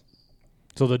 yes.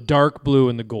 So the dark blue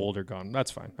and the gold are gone.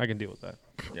 That's fine. I can deal with that.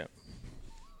 Yeah.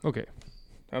 Okay.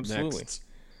 Absolutely. Next.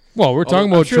 Well, we're talking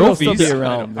I'm about sure they'll still trophies. be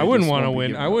around. I They wouldn't just want to won't be win.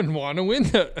 giving I up. wouldn't want to win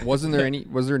that. Was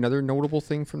there another notable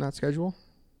thing from that schedule?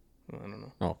 I don't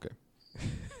know. Oh, okay.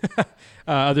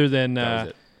 Other than That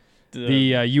was it.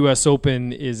 the U.S.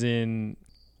 Open is in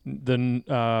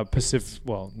the Pacific,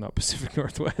 well, not Pacific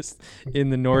Northwest, in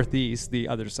the Northeast, the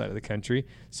other side of the country.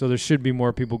 So there should be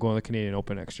more people going to the Canadian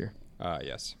Open next year,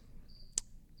 Yes.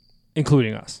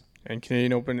 including us. And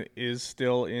Canadian Open is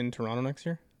still in Toronto next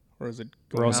year, or is it?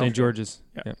 We're all out? St. George's.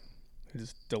 Yeah. Yeah. They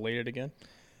just delayed it again.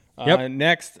 Yep.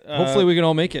 Next, Hopefully we can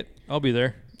all make it. I'll be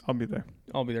there. I'll be there.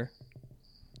 I'll be there.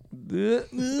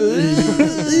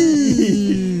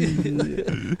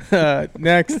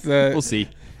 Next, We'll see.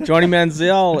 Johnny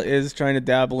Manziel is trying to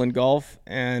dabble in golf,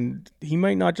 and he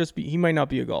might not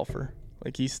be a golfer.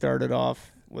 Like he started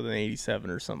off with an 87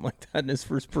 or something like that in his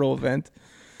first pro event,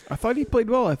 I thought he played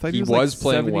well. I thought he, He was was like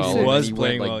playing well. 76. and Was he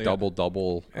playing went well, like yeah.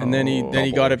 double. and then he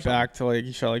double got or it back to like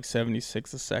he shot like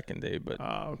 76 the second day, but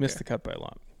Okay. missed the cut by a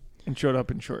lot. And showed up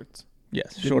in shorts.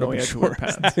 Yes, Didn't showed know up he in had to wear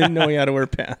shorts. pants. Didn't know he had to wear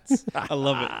pants. I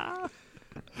love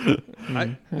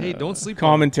it. Hey, don't sleep on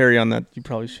Commentary on that. You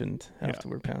probably shouldn't have to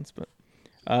wear pants. But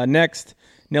next,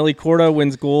 Nelly Korda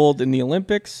wins gold in the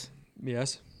Olympics. it.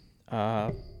 Yes.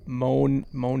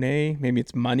 Monet, maybe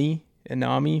it's Money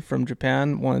Inami from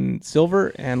Japan won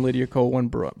silver, and Lydia Ko won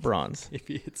bronze.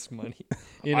 Maybe it's money.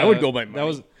 I would go by That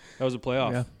money. was a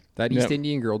playoff. Yeah. That Yep. East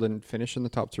Indian girl didn't finish in the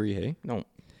top 3, hey? No,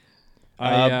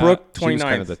 Brooke Brooke She was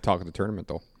kind 29th of the talk of the tournament,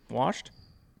 though. washed.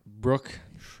 Brooke.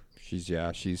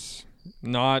 She's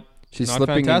Not She's not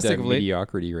slipping fantastic into of late.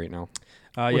 mediocrity right now.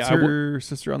 What's yeah, her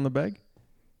sister on the bag?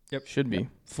 Yep. Should be.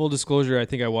 Full disclosure, I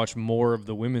think I watched more of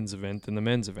the women's event than the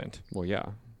men's event. Well, yeah,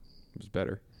 it was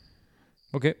better.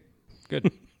 Okay,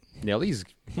 good. Nellie's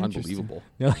unbelievable.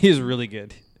 Nelly is really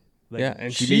good. Like, Yeah,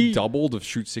 and She she made double to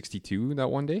shoot 62 that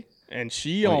one day. almost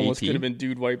 18? could have been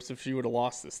dude wipes if she would have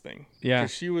lost this thing. Yeah.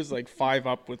 'Cause she was like 5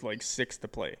 up with like 6 to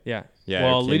play. Yeah. Yeah,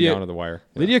 Well, it came Lydia down to the wire.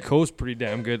 Lydia Ko's pretty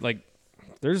damn good. Like,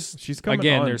 there's She's coming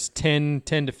again. on. There's 10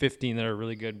 to 15 that are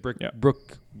really good. Yeah.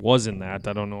 Brooke was in that.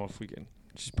 I don't know if we can.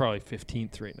 She's probably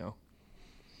 15th right now.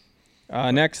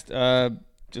 Next,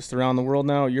 just around the world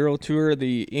now, Euro Tour,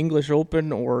 the English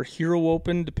Open or Hero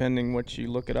Open, depending what you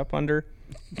look it up under,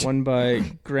 won by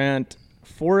Grant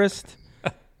Forrest.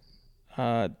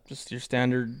 Just your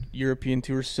standard European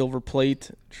Tour silver plate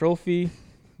trophy.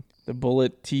 The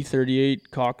Bullet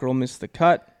T38 Cockerel missed the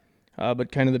cut.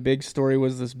 But kind of the big story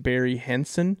was this Barry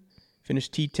Henson,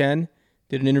 finished T10,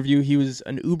 did an interview. He was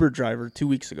an Uber driver 2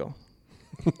 weeks ago.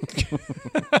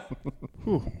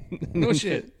 No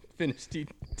shit. Finished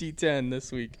T10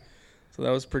 this week. So that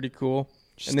was pretty cool.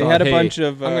 Just And they thought, had a hey, bunch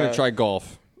of... I'm going to try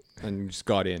golf. And just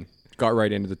got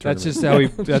right into the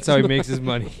tournament. That's how he makes his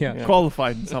money. Yeah.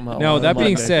 Qualified somehow. Now on that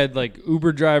being Monday. said, like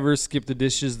Uber drivers, skip the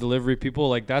dishes, delivery people,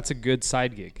 like that's a good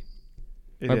side gig.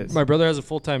 It is. My brother has a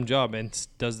full-time job and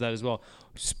does that as well.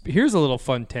 Here's a little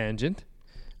fun tangent.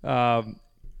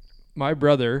 My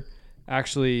brother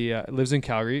actually lives in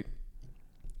Calgary.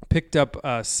 Picked up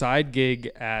a side gig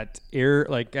at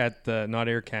not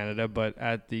Air Canada, but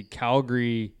at the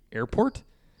Calgary airport,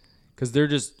 because they're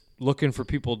just looking for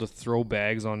people to throw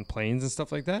bags on planes and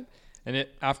stuff like that. And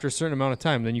after a certain amount of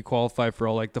time, then you qualify for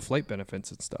all like the flight benefits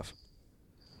and stuff.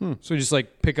 So you just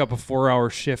like pick up a 4-hour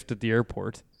shift at the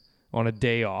airport on a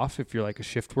day off if you're like a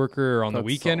shift worker or on the That's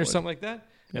weekend or solid. something like that.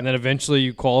 And then eventually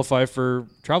you qualify for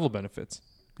travel benefits.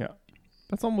 Yeah.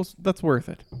 That's worth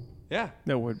it. Yeah.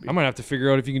 That would be. I might have to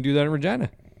figure out if you can do that in Regina.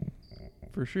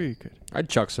 For sure you could. I'd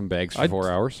chuck some bags for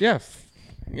 4 hours. Yeah.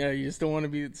 Yeah, you just don't want to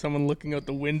be someone looking out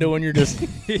the window and you're just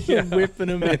whipping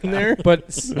them in there. But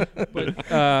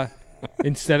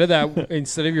instead of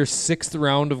your 6th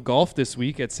round of golf this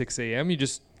week at 6 a.m., you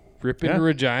just rip into Yeah.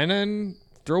 Regina and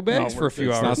throw bags for a few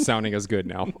It's hours. not sounding as good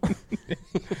now.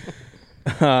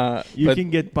 You But- can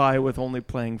get by with only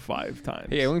playing 5 times.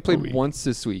 Hey, I only a played week. once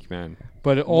this week, man.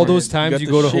 But all those You times got you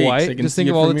the go to shakes, Hawaii, I can just see think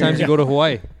it of all the from times here. you go to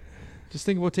Hawaii. Just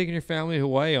think about taking your family to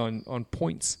Hawaii on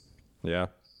points. Yeah.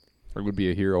 I would be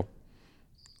a hero.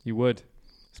 You would.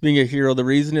 Speaking of Hero, the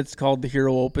reason it's called the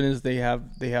Hero Open is they have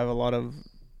a lot of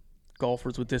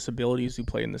golfers with disabilities who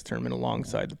play in this tournament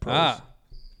alongside the pros.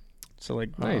 So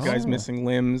like Nice. guys Oh. missing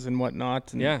limbs and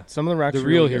whatnot. And Yeah. some of them are The actually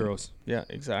real really good. heroes. Yeah,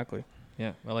 exactly.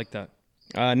 Yeah, I like that.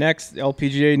 Next,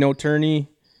 LPGA no tourney.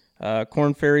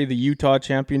 Corn Ferry, the Utah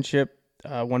Championship,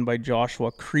 won by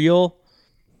Joshua Creel.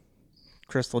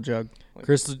 Crystal Jug.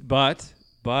 Crystal,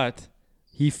 but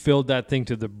he filled that thing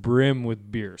to the brim with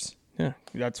beers, Yeah,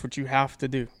 that's what you have to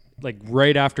do. like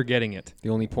right after getting it. The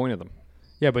only point of them.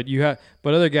 Yeah, but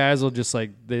but other guys will just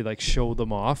they show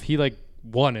them off. He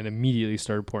won and immediately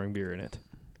started pouring beer in it,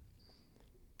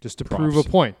 just to prove a Props.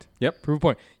 point. Yep. Prove a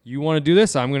point. You want to do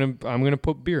this? I'm gonna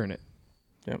put beer in it.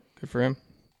 Yep, good for him.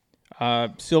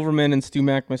 Silverman and Stu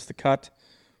Mack missed the cut.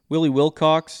 Willie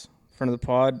Wilcox, front of the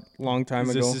pod, long time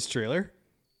Is ago. this his trailer?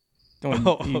 No,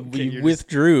 Oh, he okay, you're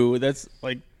withdrew. That's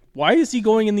like, why is he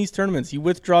going in these tournaments? He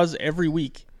withdraws every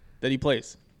week that he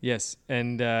plays. Yes,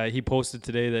 and he posted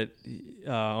today that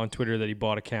on Twitter that he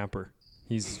bought a camper.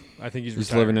 I think he's He's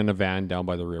retired. living in a van down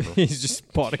by the river. He's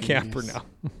just bought a camper now.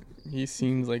 He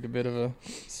seems like a bit of a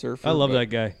surfer. I love but- that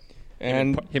guy.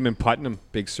 And Him and Putnam,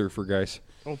 big surfer guys.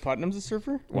 Putnam's a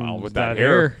surfer. Wow, Mm, with that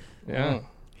hair. Yeah. Oh.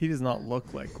 He does not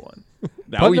look like one.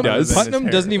 Now he does. Putnam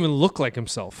His doesn't hair. even look like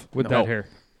himself with No. that hair.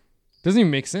 Doesn't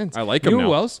even make sense. I like you him know who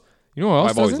now. else? You know who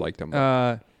else? I've always doesn't? liked him.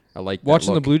 I like that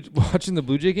watching look. watching the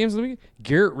Blue Jay games.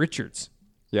 Garrett Richards.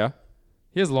 Yeah?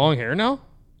 He has long hair now.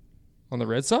 On the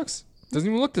Red Sox, doesn't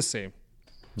even look the same.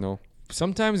 No.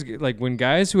 Sometimes, like when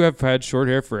guys who have had short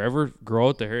hair forever grow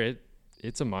out the hair,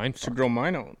 it's a mind Should fuck. grow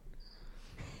mine out.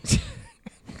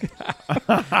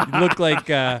 You look like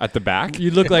At the back?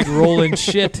 you look like rolling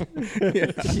shit.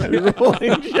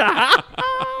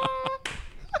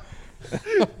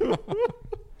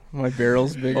 My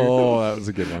barrel's bigger. Oh, that was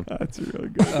a good one. That's real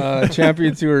good.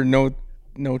 Champion Tour,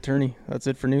 no tourney. That's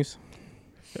it for news.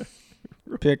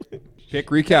 Pick Pick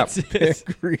recap.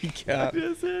 recap.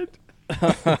 Is it?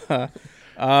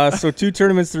 So 2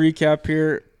 tournaments to recap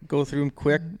here. Go through them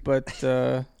quick, but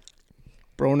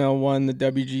Bronell won the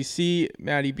WGC.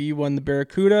 Matty B won the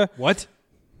Barracuda. What?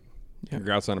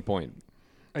 Congrats on a point.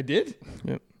 I did?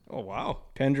 Yep. Oh, wow.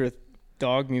 Pendrith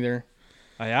dogged me there.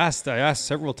 I asked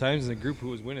several times in the group who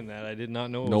was winning that. I did not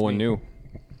know. No one knew.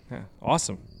 Yeah.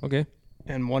 Awesome. Okay.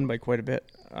 And won by quite a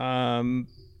bit.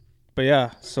 But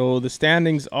yeah, so the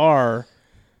standings are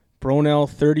Bronell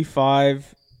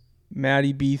 35,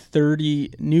 Matty B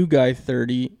 30, New Guy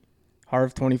 30,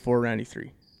 Harv 24, Randy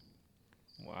 3.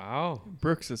 Wow.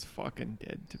 Brooks is fucking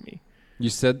dead to me. You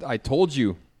said, I told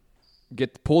you.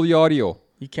 Pull the audio.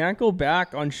 You can't go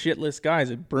back on shitless guys.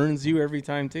 It burns you every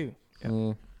time too.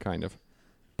 Kind of.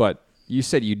 But you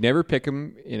said you'd never pick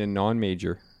him in a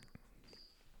non-major.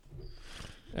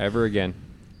 Ever again.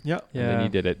 Yeah. And then you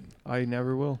did it. I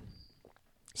never will.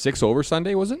 6 over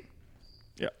Sunday, was it?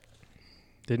 Yeah.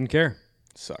 Didn't care.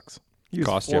 Sucks. He was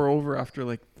Cost 4 ya. over after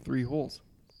like 3 holes.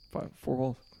 4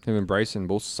 holes. Him and Bryson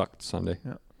both sucked Sunday.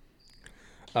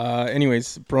 Yeah.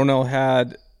 Anyways, Bronell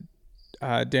had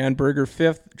Dan Berger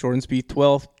 5th, Jordan Spieth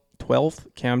 12th,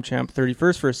 Cam Champ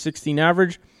 31st for a 16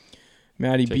 average.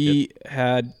 Matty B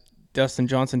had Dustin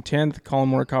Johnson 10th, Colin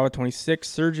Morikawa 26th,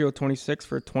 Sergio 26th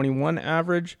for a 21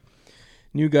 average.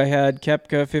 New Guy had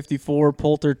Koepka 54,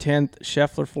 Poulter 10th,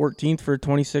 Scheffler 14th for a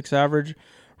 26 average.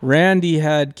 Randy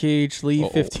had KH Lee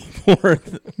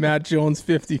 54th, Matt Jones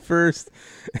 51st,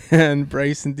 and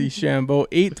Bryson DeChambeau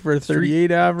 8th for a 38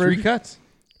 average. 3 cuts.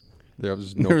 There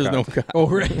was no There was cut. no cut. Oh,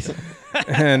 right.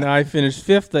 And I finished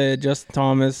 5th. I had Justin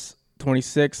Thomas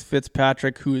 26th,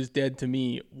 Fitzpatrick, who is dead to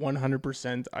me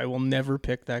 100%. I will never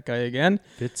pick that guy again.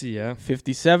 Fitzy, yeah.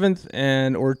 57th,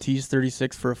 and Ortiz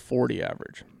 36 for a 40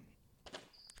 average.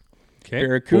 Okay. Well,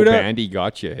 Barracuda. Bandy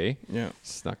got you, hey? Yeah.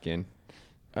 Snuck in.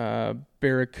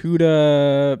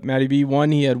 Barracuda, Matty B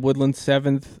 1. He had Woodland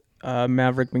 7th,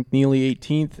 Maverick McNeely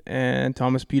 18th, and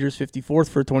Thomas Peters 54th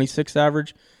for a 26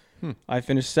 average. I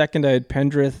finished 2nd. I had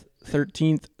Pendrith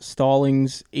 13th,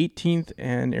 Stallings 18th,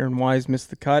 and Aaron Wise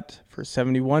missed the cut for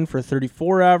 71 for a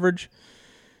 34 average.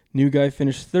 New Guy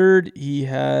finished 3rd. He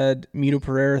had Mito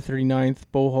Pereira 39th,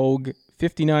 Bo Hogue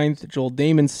 59th, Joel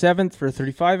Damon 7th for a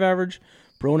 35 average.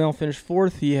 Bronell finished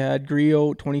 4th. He had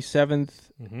Griot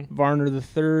 27th, Varner the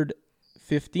 3rd,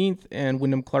 15th, and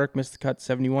Wyndham Clark missed the cut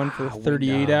 71 for a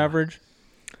 38 average.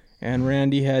 And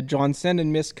Randy had John Senden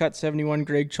missed cut 71,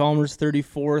 Greg Chalmers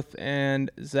 34th, and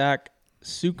Zach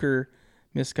Suker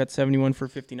missed cut 71 for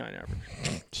 59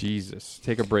 average. Jesus.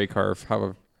 Take a break, Harv. Have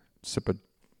a sip of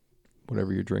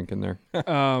whatever you're drinking there.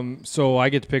 So I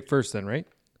get to pick first then, right?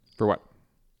 For what?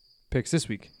 Picks this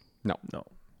week. No.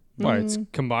 Why? It's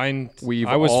combined. We've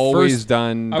I was always first,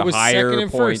 done I the was higher second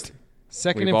and point. first.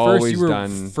 Second We've and first. always You were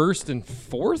done- first and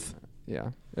fourth? Yeah.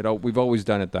 We've always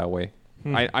done it that way.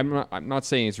 I'm not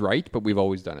saying it's right, but we've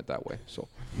always done it that way. So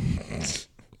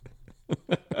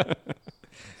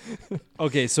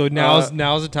Okay, so now's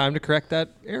the time to correct that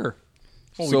error.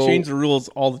 Well, So- we change the rules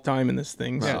all the time in this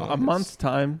thing. Yeah, So a month's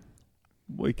time,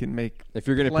 we can make if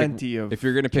you're gonna plenty of pick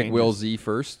Will changes. Z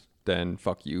first, then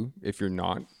fuck you. If you're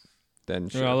not, then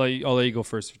sure. I'll let you go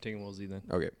first if you're taking Will Z then.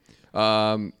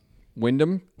 Okay.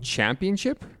 Wyndham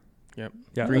Championship. Yep. Yeah,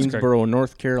 that's Greensboro,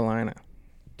 North Carolina.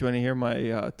 Do you want to hear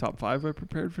my top 5 I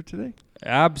prepared for today?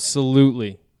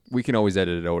 Absolutely. We can always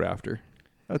edit it out after.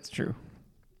 That's true.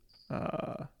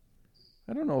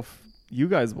 I don't know if you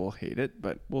guys will hate it,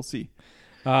 but we'll see.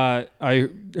 I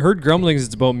heard grumblings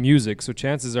it's about music, so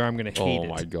chances are I'm going to hate Oh it.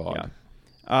 my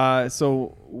god.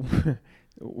 So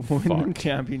Wyndham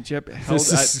Championship held at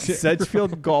This is-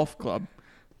 Sedgefield Golf Club,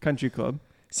 Country Club.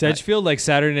 Sedgefield, like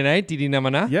Saturday night, Didi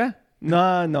Namana? Yeah. No,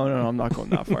 I'm not going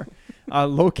that far.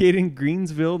 Located in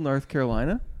Greensville, North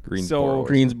Carolina. Greensboro.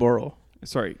 Greensboro.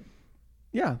 Sorry.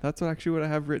 Yeah, that's actually what I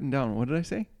have written down. What did I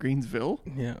say? Greensville?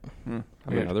 Yeah. I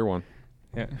have another one.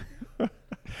 Yeah.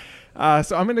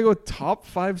 So I'm going to go top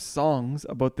 5 songs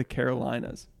about the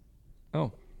Carolinas.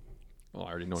 Oh. Well, I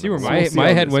already know. See where number We'll my, see my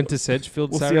how head this went to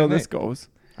Sedgefield We'll see Saturday how night. this goes.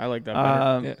 I like that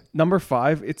better. Yeah. Number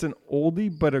 5, it's an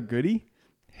oldie but a goodie.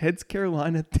 Heads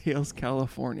Carolina, tails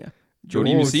California.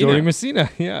 Jody Oh, Messina. Jody Messina,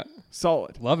 yeah.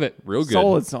 Solid. Love it. Real good.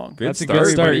 Solid song. Good That's a start,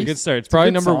 good start. buddy. Good start. It's a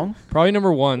probably good song.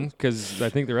 number one because I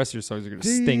think the rest of your songs are going to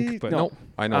stink. But No.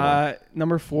 I know. that.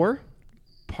 Number 4,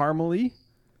 Parmalee.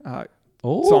 oh,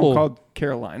 Song called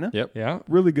Carolina. Yep. yeah,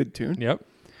 Really good tune. yep.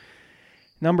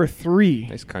 Number 3.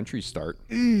 Nice country start.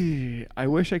 I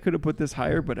wish I could have put this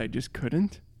higher, but I just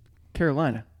couldn't.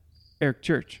 Carolina. Eric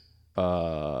Church.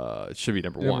 It should be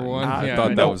number Number one, I yeah, thought I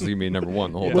that know. was gonna be number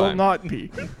one the whole Will time. not be.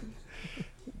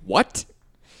 What?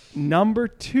 Number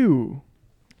 2,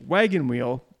 Wagon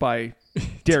Wheel by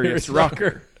Darius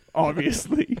Rucker.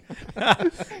 Obviously.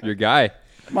 Your guy.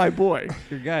 My boy.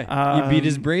 Your guy. You beat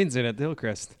his brains in at the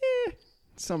Hillcrest.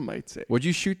 Some might say What'd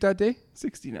you shoot that day?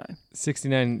 69.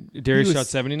 69. Darius He was shot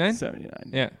 79? 79.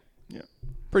 Yeah.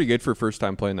 Pretty good for first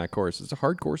time playing that course. It's a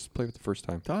hard course to play with the first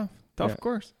time. Tough Yeah.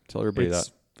 course. Tell everybody that.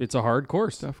 It's a hard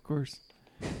course. Tough course.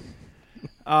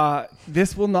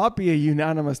 This will not be a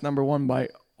unanimous number one by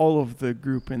all of the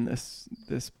group in this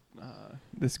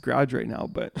garage right now,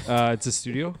 but It's a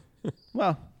studio.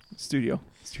 well, studio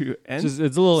N. It's a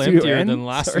little Studio emptier N? than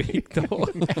last Sorry. week, though.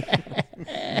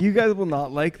 You guys will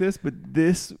not like this, but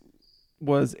this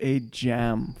was a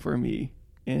jam for me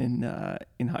in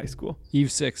high school.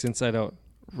 Eve 6, Inside Out.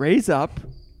 Raise Up,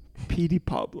 Petey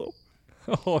Pablo.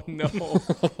 Oh, no.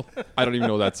 I don't even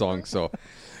know that song, so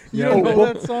You don't know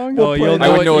that song? Oh, you'll play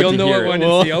know, I would it, know it you'll to know hear it it. when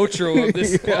it's the outro of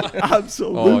this spot.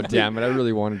 Absolutely. oh damn it! I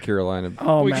really wanted Carolina.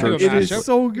 Oh, We man, could do a it is mashup.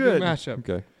 so Good good. mashup.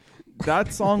 Okay.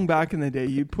 That song back in the day,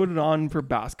 you put it on for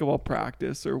basketball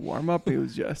practice or warm up. It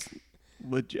was just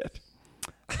legit.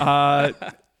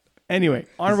 Anyway,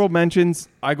 honorable mentions.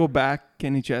 I go back,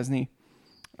 Kenny Chesney.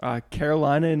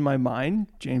 Carolina in My Mind,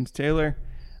 James Taylor.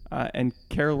 And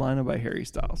Carolina by Harry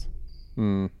Styles.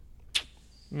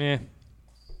 Meh.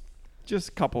 Just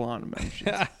a couple honorable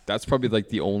mentions. That's probably like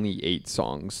the only 8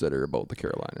 songs that are about the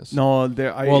Carolinas. No,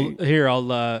 Well, here, I'm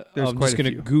There's quite just a going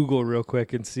to few. Google real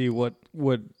quick and see what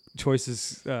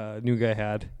choices New Guy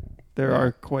had. there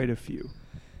are quite a few.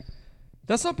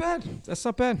 That's not bad. That's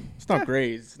not bad. It's not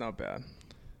great. It's not bad.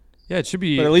 Yeah, it should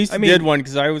be. But at least I I mean- did one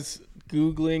because I was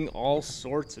Googling all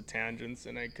sorts of tangents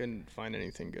and I couldn't find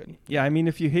anything good. Yeah, I mean,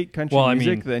 if you hate country Well, I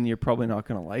music, mean, then you're probably not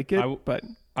going to like it. But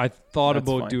I thought That's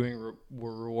about fine. doing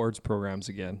rewards programs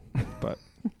again, but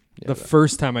Yeah, the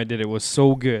first time I did it was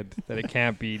so good that it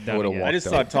can't be done would've again. I just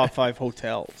out. thought top 5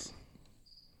 hotels.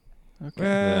 okay.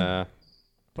 Yeah,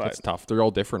 But that's tough. They're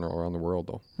all different all around the world,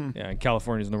 though. Yeah, and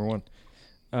California's number one.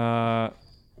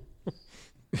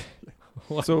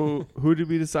 So who did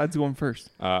we decide going first?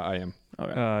 I am.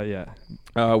 Okay.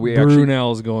 Yeah. We actually.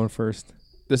 Brunel's going first.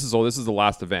 This is the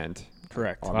last event.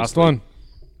 correct. Last Obviously.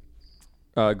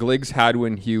 one. Gliggs,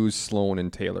 Hadwin, Hughes, Sloan,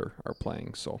 and Taylor are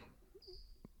playing, so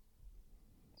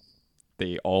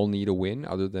they all need a win.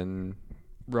 Other than,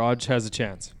 Raj has a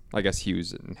chance. I guess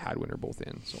Hughes and Hadwin are both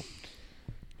in. So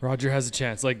Roger has a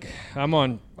chance. Like I'm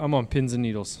on pins and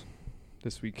needles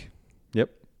this week. yep.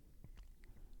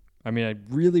 I mean, I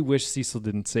really wish Cecil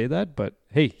didn't say that, but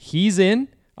hey, he's in.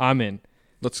 I'm in.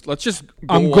 Let's just go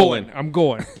I'm all going. in. I'm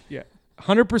going. Yeah,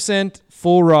 100%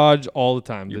 full Raj all the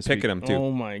time. You're this picking week. him too.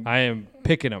 Oh my. I am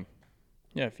picking him.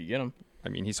 Yeah, if you get them. I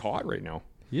mean, he's hot right now.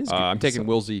 He is. I'm taking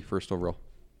Wilsey first overall.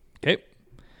 Okay.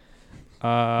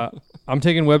 I'm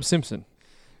taking Webb Simpson.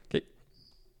 'Kay.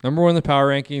 Number 1 in the power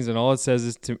rankings, and all it says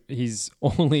is he's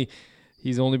only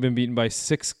been beaten by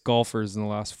 6 golfers in the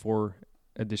last 4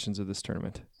 editions of this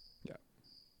tournament.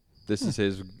 This is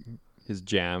his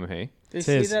jam. Hey, They It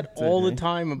say is. that It's all the okay.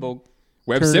 time about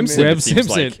Webb Tournament. Simpson. Webb it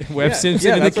seems Simpson. like. Webb Yeah, Simpson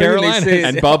yeah, in the that's what they Carolinas. say.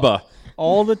 and Bubba.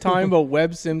 all the time about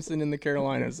Webb Simpson in the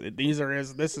Carolinas.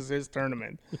 This is his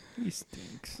tournament. He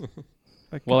stinks.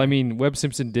 Well, I mean, Webb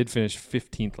Simpson did finish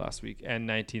 15th last week and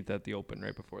 19th at the Open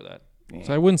right before that.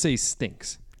 So I wouldn't say he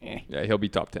stinks. Yeah, he'll be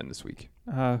top 10 this week.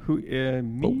 Me But or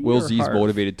Wilsey's Harv?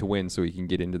 motivated to win, so he can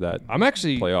get into that I'm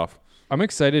actually playoff. I'm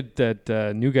excited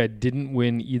that New Guy didn't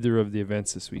win either of the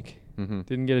events this week. Mm-hmm.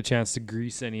 Didn't get a chance to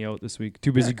grease any out this week.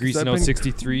 Too busy Yeah, 'cause greasing I've out been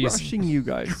 63s. Crushing you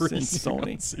guys since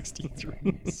Sony.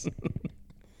 63s.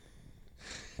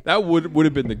 That would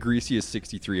have been the greasiest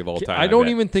 63 of all time. I don't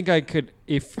bet. even think I could.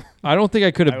 I don't think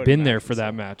I could I have would been there imagine for that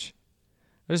so. match.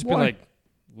 I just been Why? like,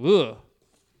 ugh,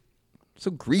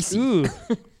 so greasy.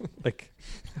 ugh. Like,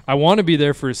 I want to be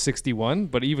there for 61,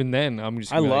 but even then, I'm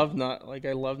just. I gonna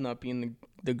be love not being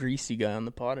the greasy guy on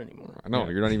the pod anymore. I know,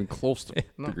 Yeah. you're not even close to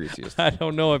No. the greasiest. Like, I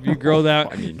don't know if you grow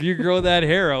that. I mean- if you grow that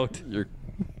hair out.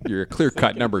 You're a clear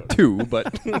cut number 2,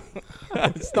 but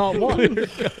It's not one.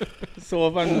 So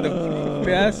if I'm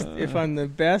the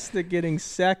best at getting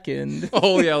second,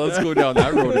 oh yeah, let's go down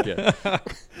that road again.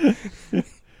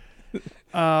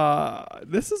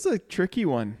 This is a tricky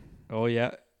one. Oh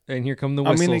yeah, and here come the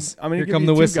I'm whistles. gonna Here give come you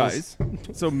the two whistles.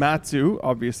 guys. So Matsu,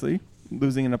 obviously,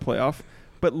 losing in a playoff.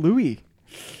 But Louis,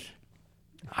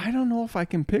 I don't know if I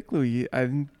can pick Louis.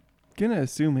 I'm going to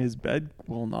assume his bed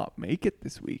will not make it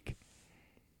this week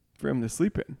for him to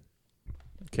sleep in.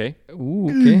 Okay. Ooh,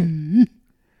 okay.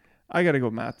 I got to go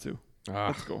Matsu. Ah,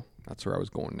 Let's go. that's where I was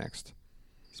going next.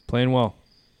 He's playing well.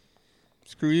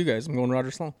 screw you guys. I'm going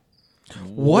Roger Sloan.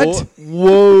 What?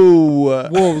 Whoa.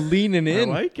 Whoa, leaning I in.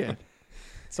 like it.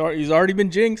 Sorry, he's already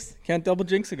been jinxed. Can't double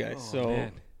jinx a guy. so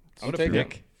Man. I'm What a taking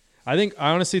pick. I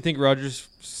honestly think Rogers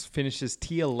finishes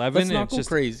T11. Let's and not it's go just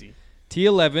crazy.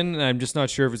 T11, and I'm just not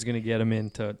sure if it's going to get him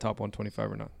into top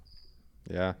 125 or not.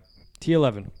 Yeah.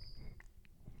 T11.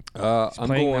 I'm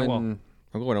playing that well.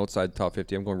 going outside the top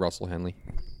 50. I'm going Russell Henley.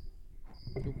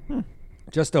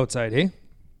 Just outside, hey?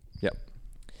 Yep.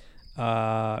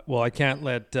 Well, I can't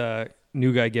let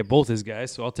new guy get both his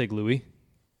guys, so I'll take Louis.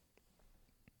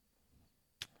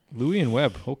 Louis and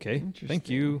Webb. Okay. Thank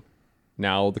you.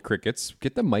 Now the Crickets.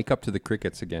 Get the mic up to the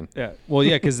Crickets again. Yeah. Well,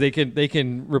 yeah, because they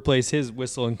can replace his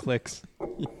whistle and clicks.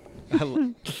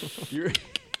 There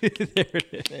it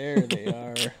is. There they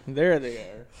are. There they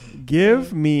are.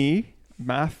 Give me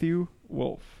Matthew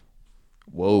Wolf.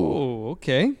 Whoa. Oh,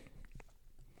 okay.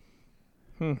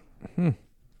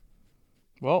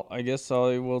 Well, I guess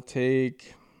I will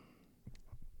take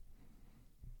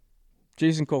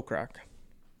Jason Kokrak.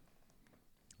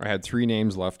 I had 3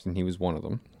 names left, and he was one of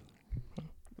them.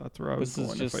 That's where I was This is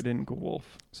going if just- I didn't go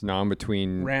Wolf. So now I'm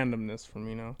between Randomness for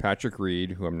me now. Patrick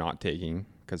Reed, who I'm not taking,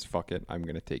 because fuck it, I'm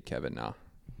going to take Kevin Na.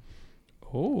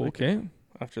 Oh, okay.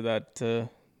 After that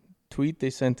tweet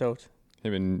they sent out.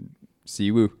 Him and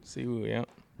Siwoo. Siwoo, yeah.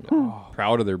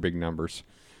 Proud of their big numbers.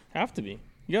 Have to be.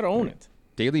 You got to own it.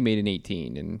 Daly made an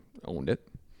 18 and owned it.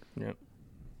 Yeah.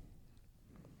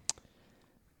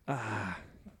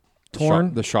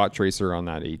 Torn. The shot tracer on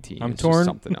that 18 I'm is torn. just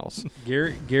something else.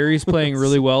 Gary's playing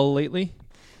really well lately.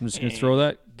 I'm just going to throw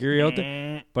that Gary out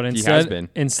there. But has instead, been.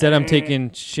 I'm taking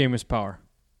Seamus Power.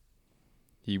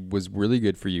 He was really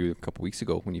good for you a couple weeks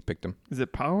ago when you picked him. Is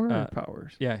it Power or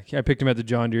Powers? Yeah, I picked him at the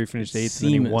John Deere. He finished 8th,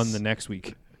 and then he Seamus. won the next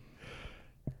week.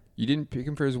 You didn't pick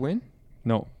him for his win?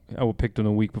 No, I picked him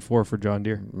the week before for John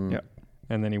Deere. Mm. Yeah.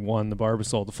 And then he won the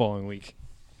Barbasol the following week.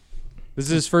 This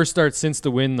is his first start since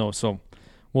the win, though, so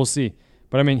we'll see.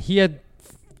 But, I mean,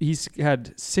 he's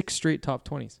had 6 straight top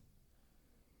 20s.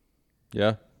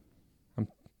 Yeah.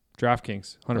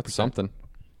 DraftKings, 100%. That's something.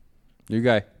 New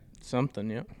guy. Something,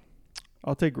 yeah.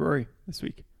 I'll take Rory this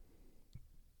week.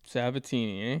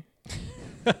 Sabatini, eh?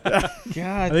 I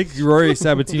God, think Rory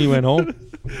Sabatini went home.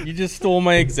 you just stole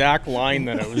my exact line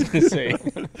that I was going to say.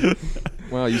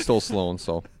 Well, you stole Sloan,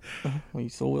 so Well, you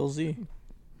stole Will Z.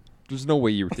 there's no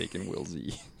way you were taking Will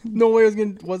Z. No way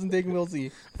wasn't taking Will Z.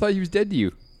 I thought he was dead to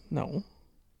you. No.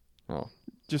 Oh.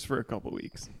 Just for a couple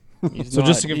weeks. He's So not,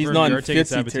 just to he's confirm, not you in are taking Fitzy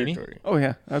Sabatini? territory. Oh,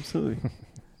 yeah, absolutely.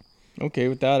 Okay,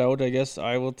 with that out, I guess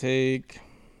I will take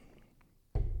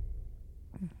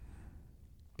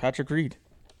Patrick Reed.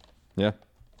 Yeah.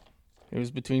 It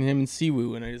was between him and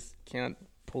Siwoo, and I just can't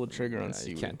pull the trigger on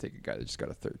You Siwoo. can't take a guy that just got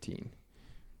a 13.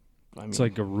 I mean, It's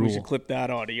like a we should rule. clip that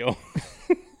audio.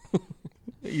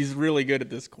 He's really good at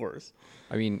this course.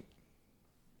 I mean,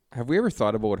 have we ever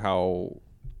thought about how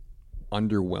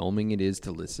underwhelming it is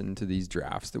to listen to these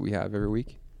drafts that we have every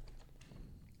week?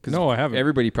 'Cause No, I haven't.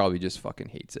 Everybody probably just fucking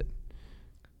hates it.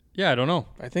 Yeah, I don't know.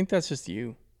 I think that's just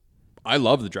you. I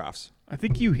love the drafts. I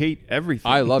think you hate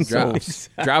everything. I love So drafts.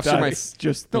 Drafts are my that's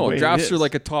just the way it drafts is. are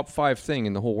like a top 5 thing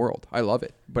in the whole world. I love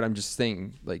it, but I'm just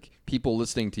saying, like, people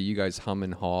listening to you guys hum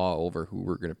and haw over who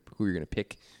you're gonna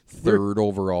pick 3rd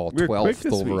overall, we're quick 12th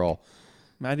this week. overall.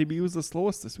 Matty B was the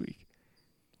slowest this week.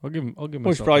 I'll give We should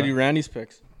myself probably that. do Randy's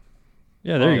picks.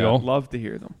 Yeah, there you Oh, go. Love to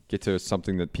hear them. Get to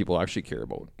something that people actually care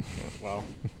about. Wow.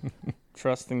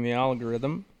 Trusting the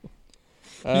algorithm.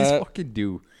 He's fucking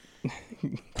do.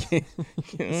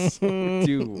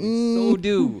 So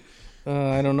do.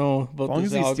 I don't know about As long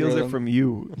this as he steals algorithm. it from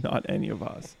you, not any of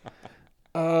us.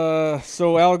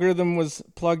 So algorithm was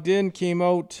plugged in, came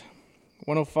out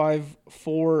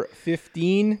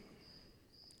 105.415.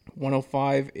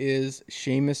 105 is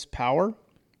Seamus Power.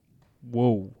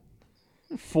 Whoa.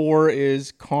 4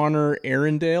 is Connor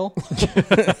Arundel.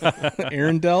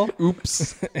 Arundel.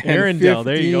 Oops. And Arundel,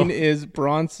 there you go. 15 is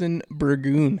Bronson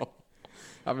Burgoon.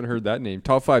 I haven't heard that name.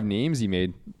 Top 5 names he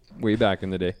made way back in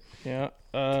the day. Yeah.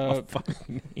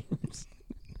 Names.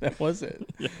 That was it.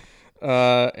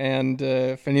 And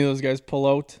if any of those guys pull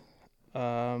out,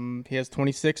 he has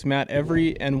 26, Matt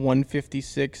Every, and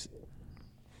 156,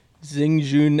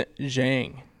 Xingjun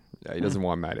Zhang. Yeah, he doesn't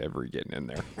want Matt Every getting in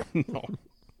there. No.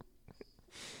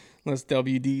 Unless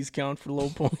WDs count for low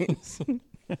points.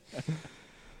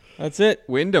 That's it.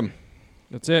 Wyndham.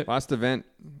 That's it. Last event.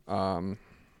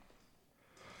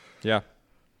 Yeah.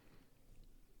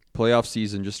 Playoff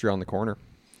season just around the corner.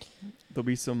 There'll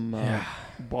be some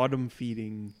bottom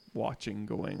feeding watching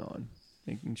going on,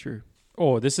 making sure.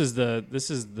 Oh, this is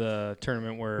the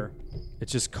tournament where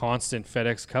it's just constant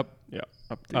FedEx Cup Yeah,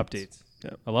 updates.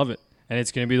 Yeah. I love it. And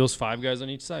it's going to be those 5 guys on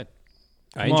each side.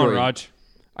 I Come on, enjoy Raj.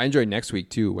 I enjoy next week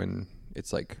too when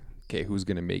it's like, okay, who's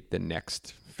going to make the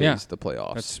next phase Yeah. of the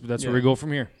playoffs? That's where we go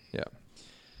from here. Yeah.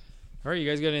 All right, you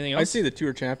guys got anything else? I see the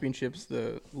Tour Championships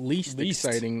the least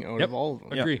exciting out Yep. of all of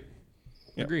them. Agree.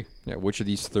 Yeah. Agree. Yeah, which of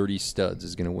these 30 studs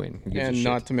is going to win? Who gives a And shit?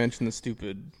 not to mention the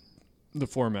stupid The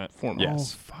format. format.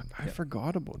 Yes. Oh fuck! I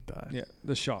forgot about that. Yeah,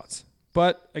 the shots.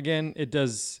 But again,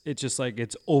 it's just like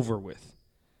it's over with.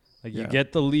 Like you Yeah.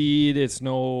 get the lead. It's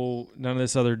none of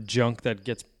this other junk that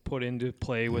gets put into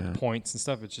play with points and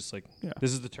stuff. It's just like Yeah.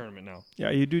 this is the tournament now. Yeah,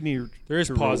 you do need There is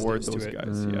to reward positives those to it.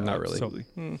 guys. Yeah, not really. absolutely.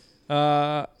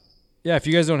 Yeah, if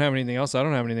you guys don't have anything else, I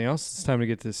don't have anything else. It's time to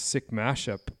get this sick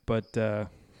mashup. But I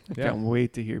yeah. can't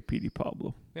wait to hear Petey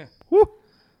Pablo. Yeah. Woo!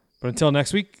 But until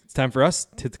next week, it's time for us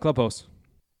to hit the clubhouse.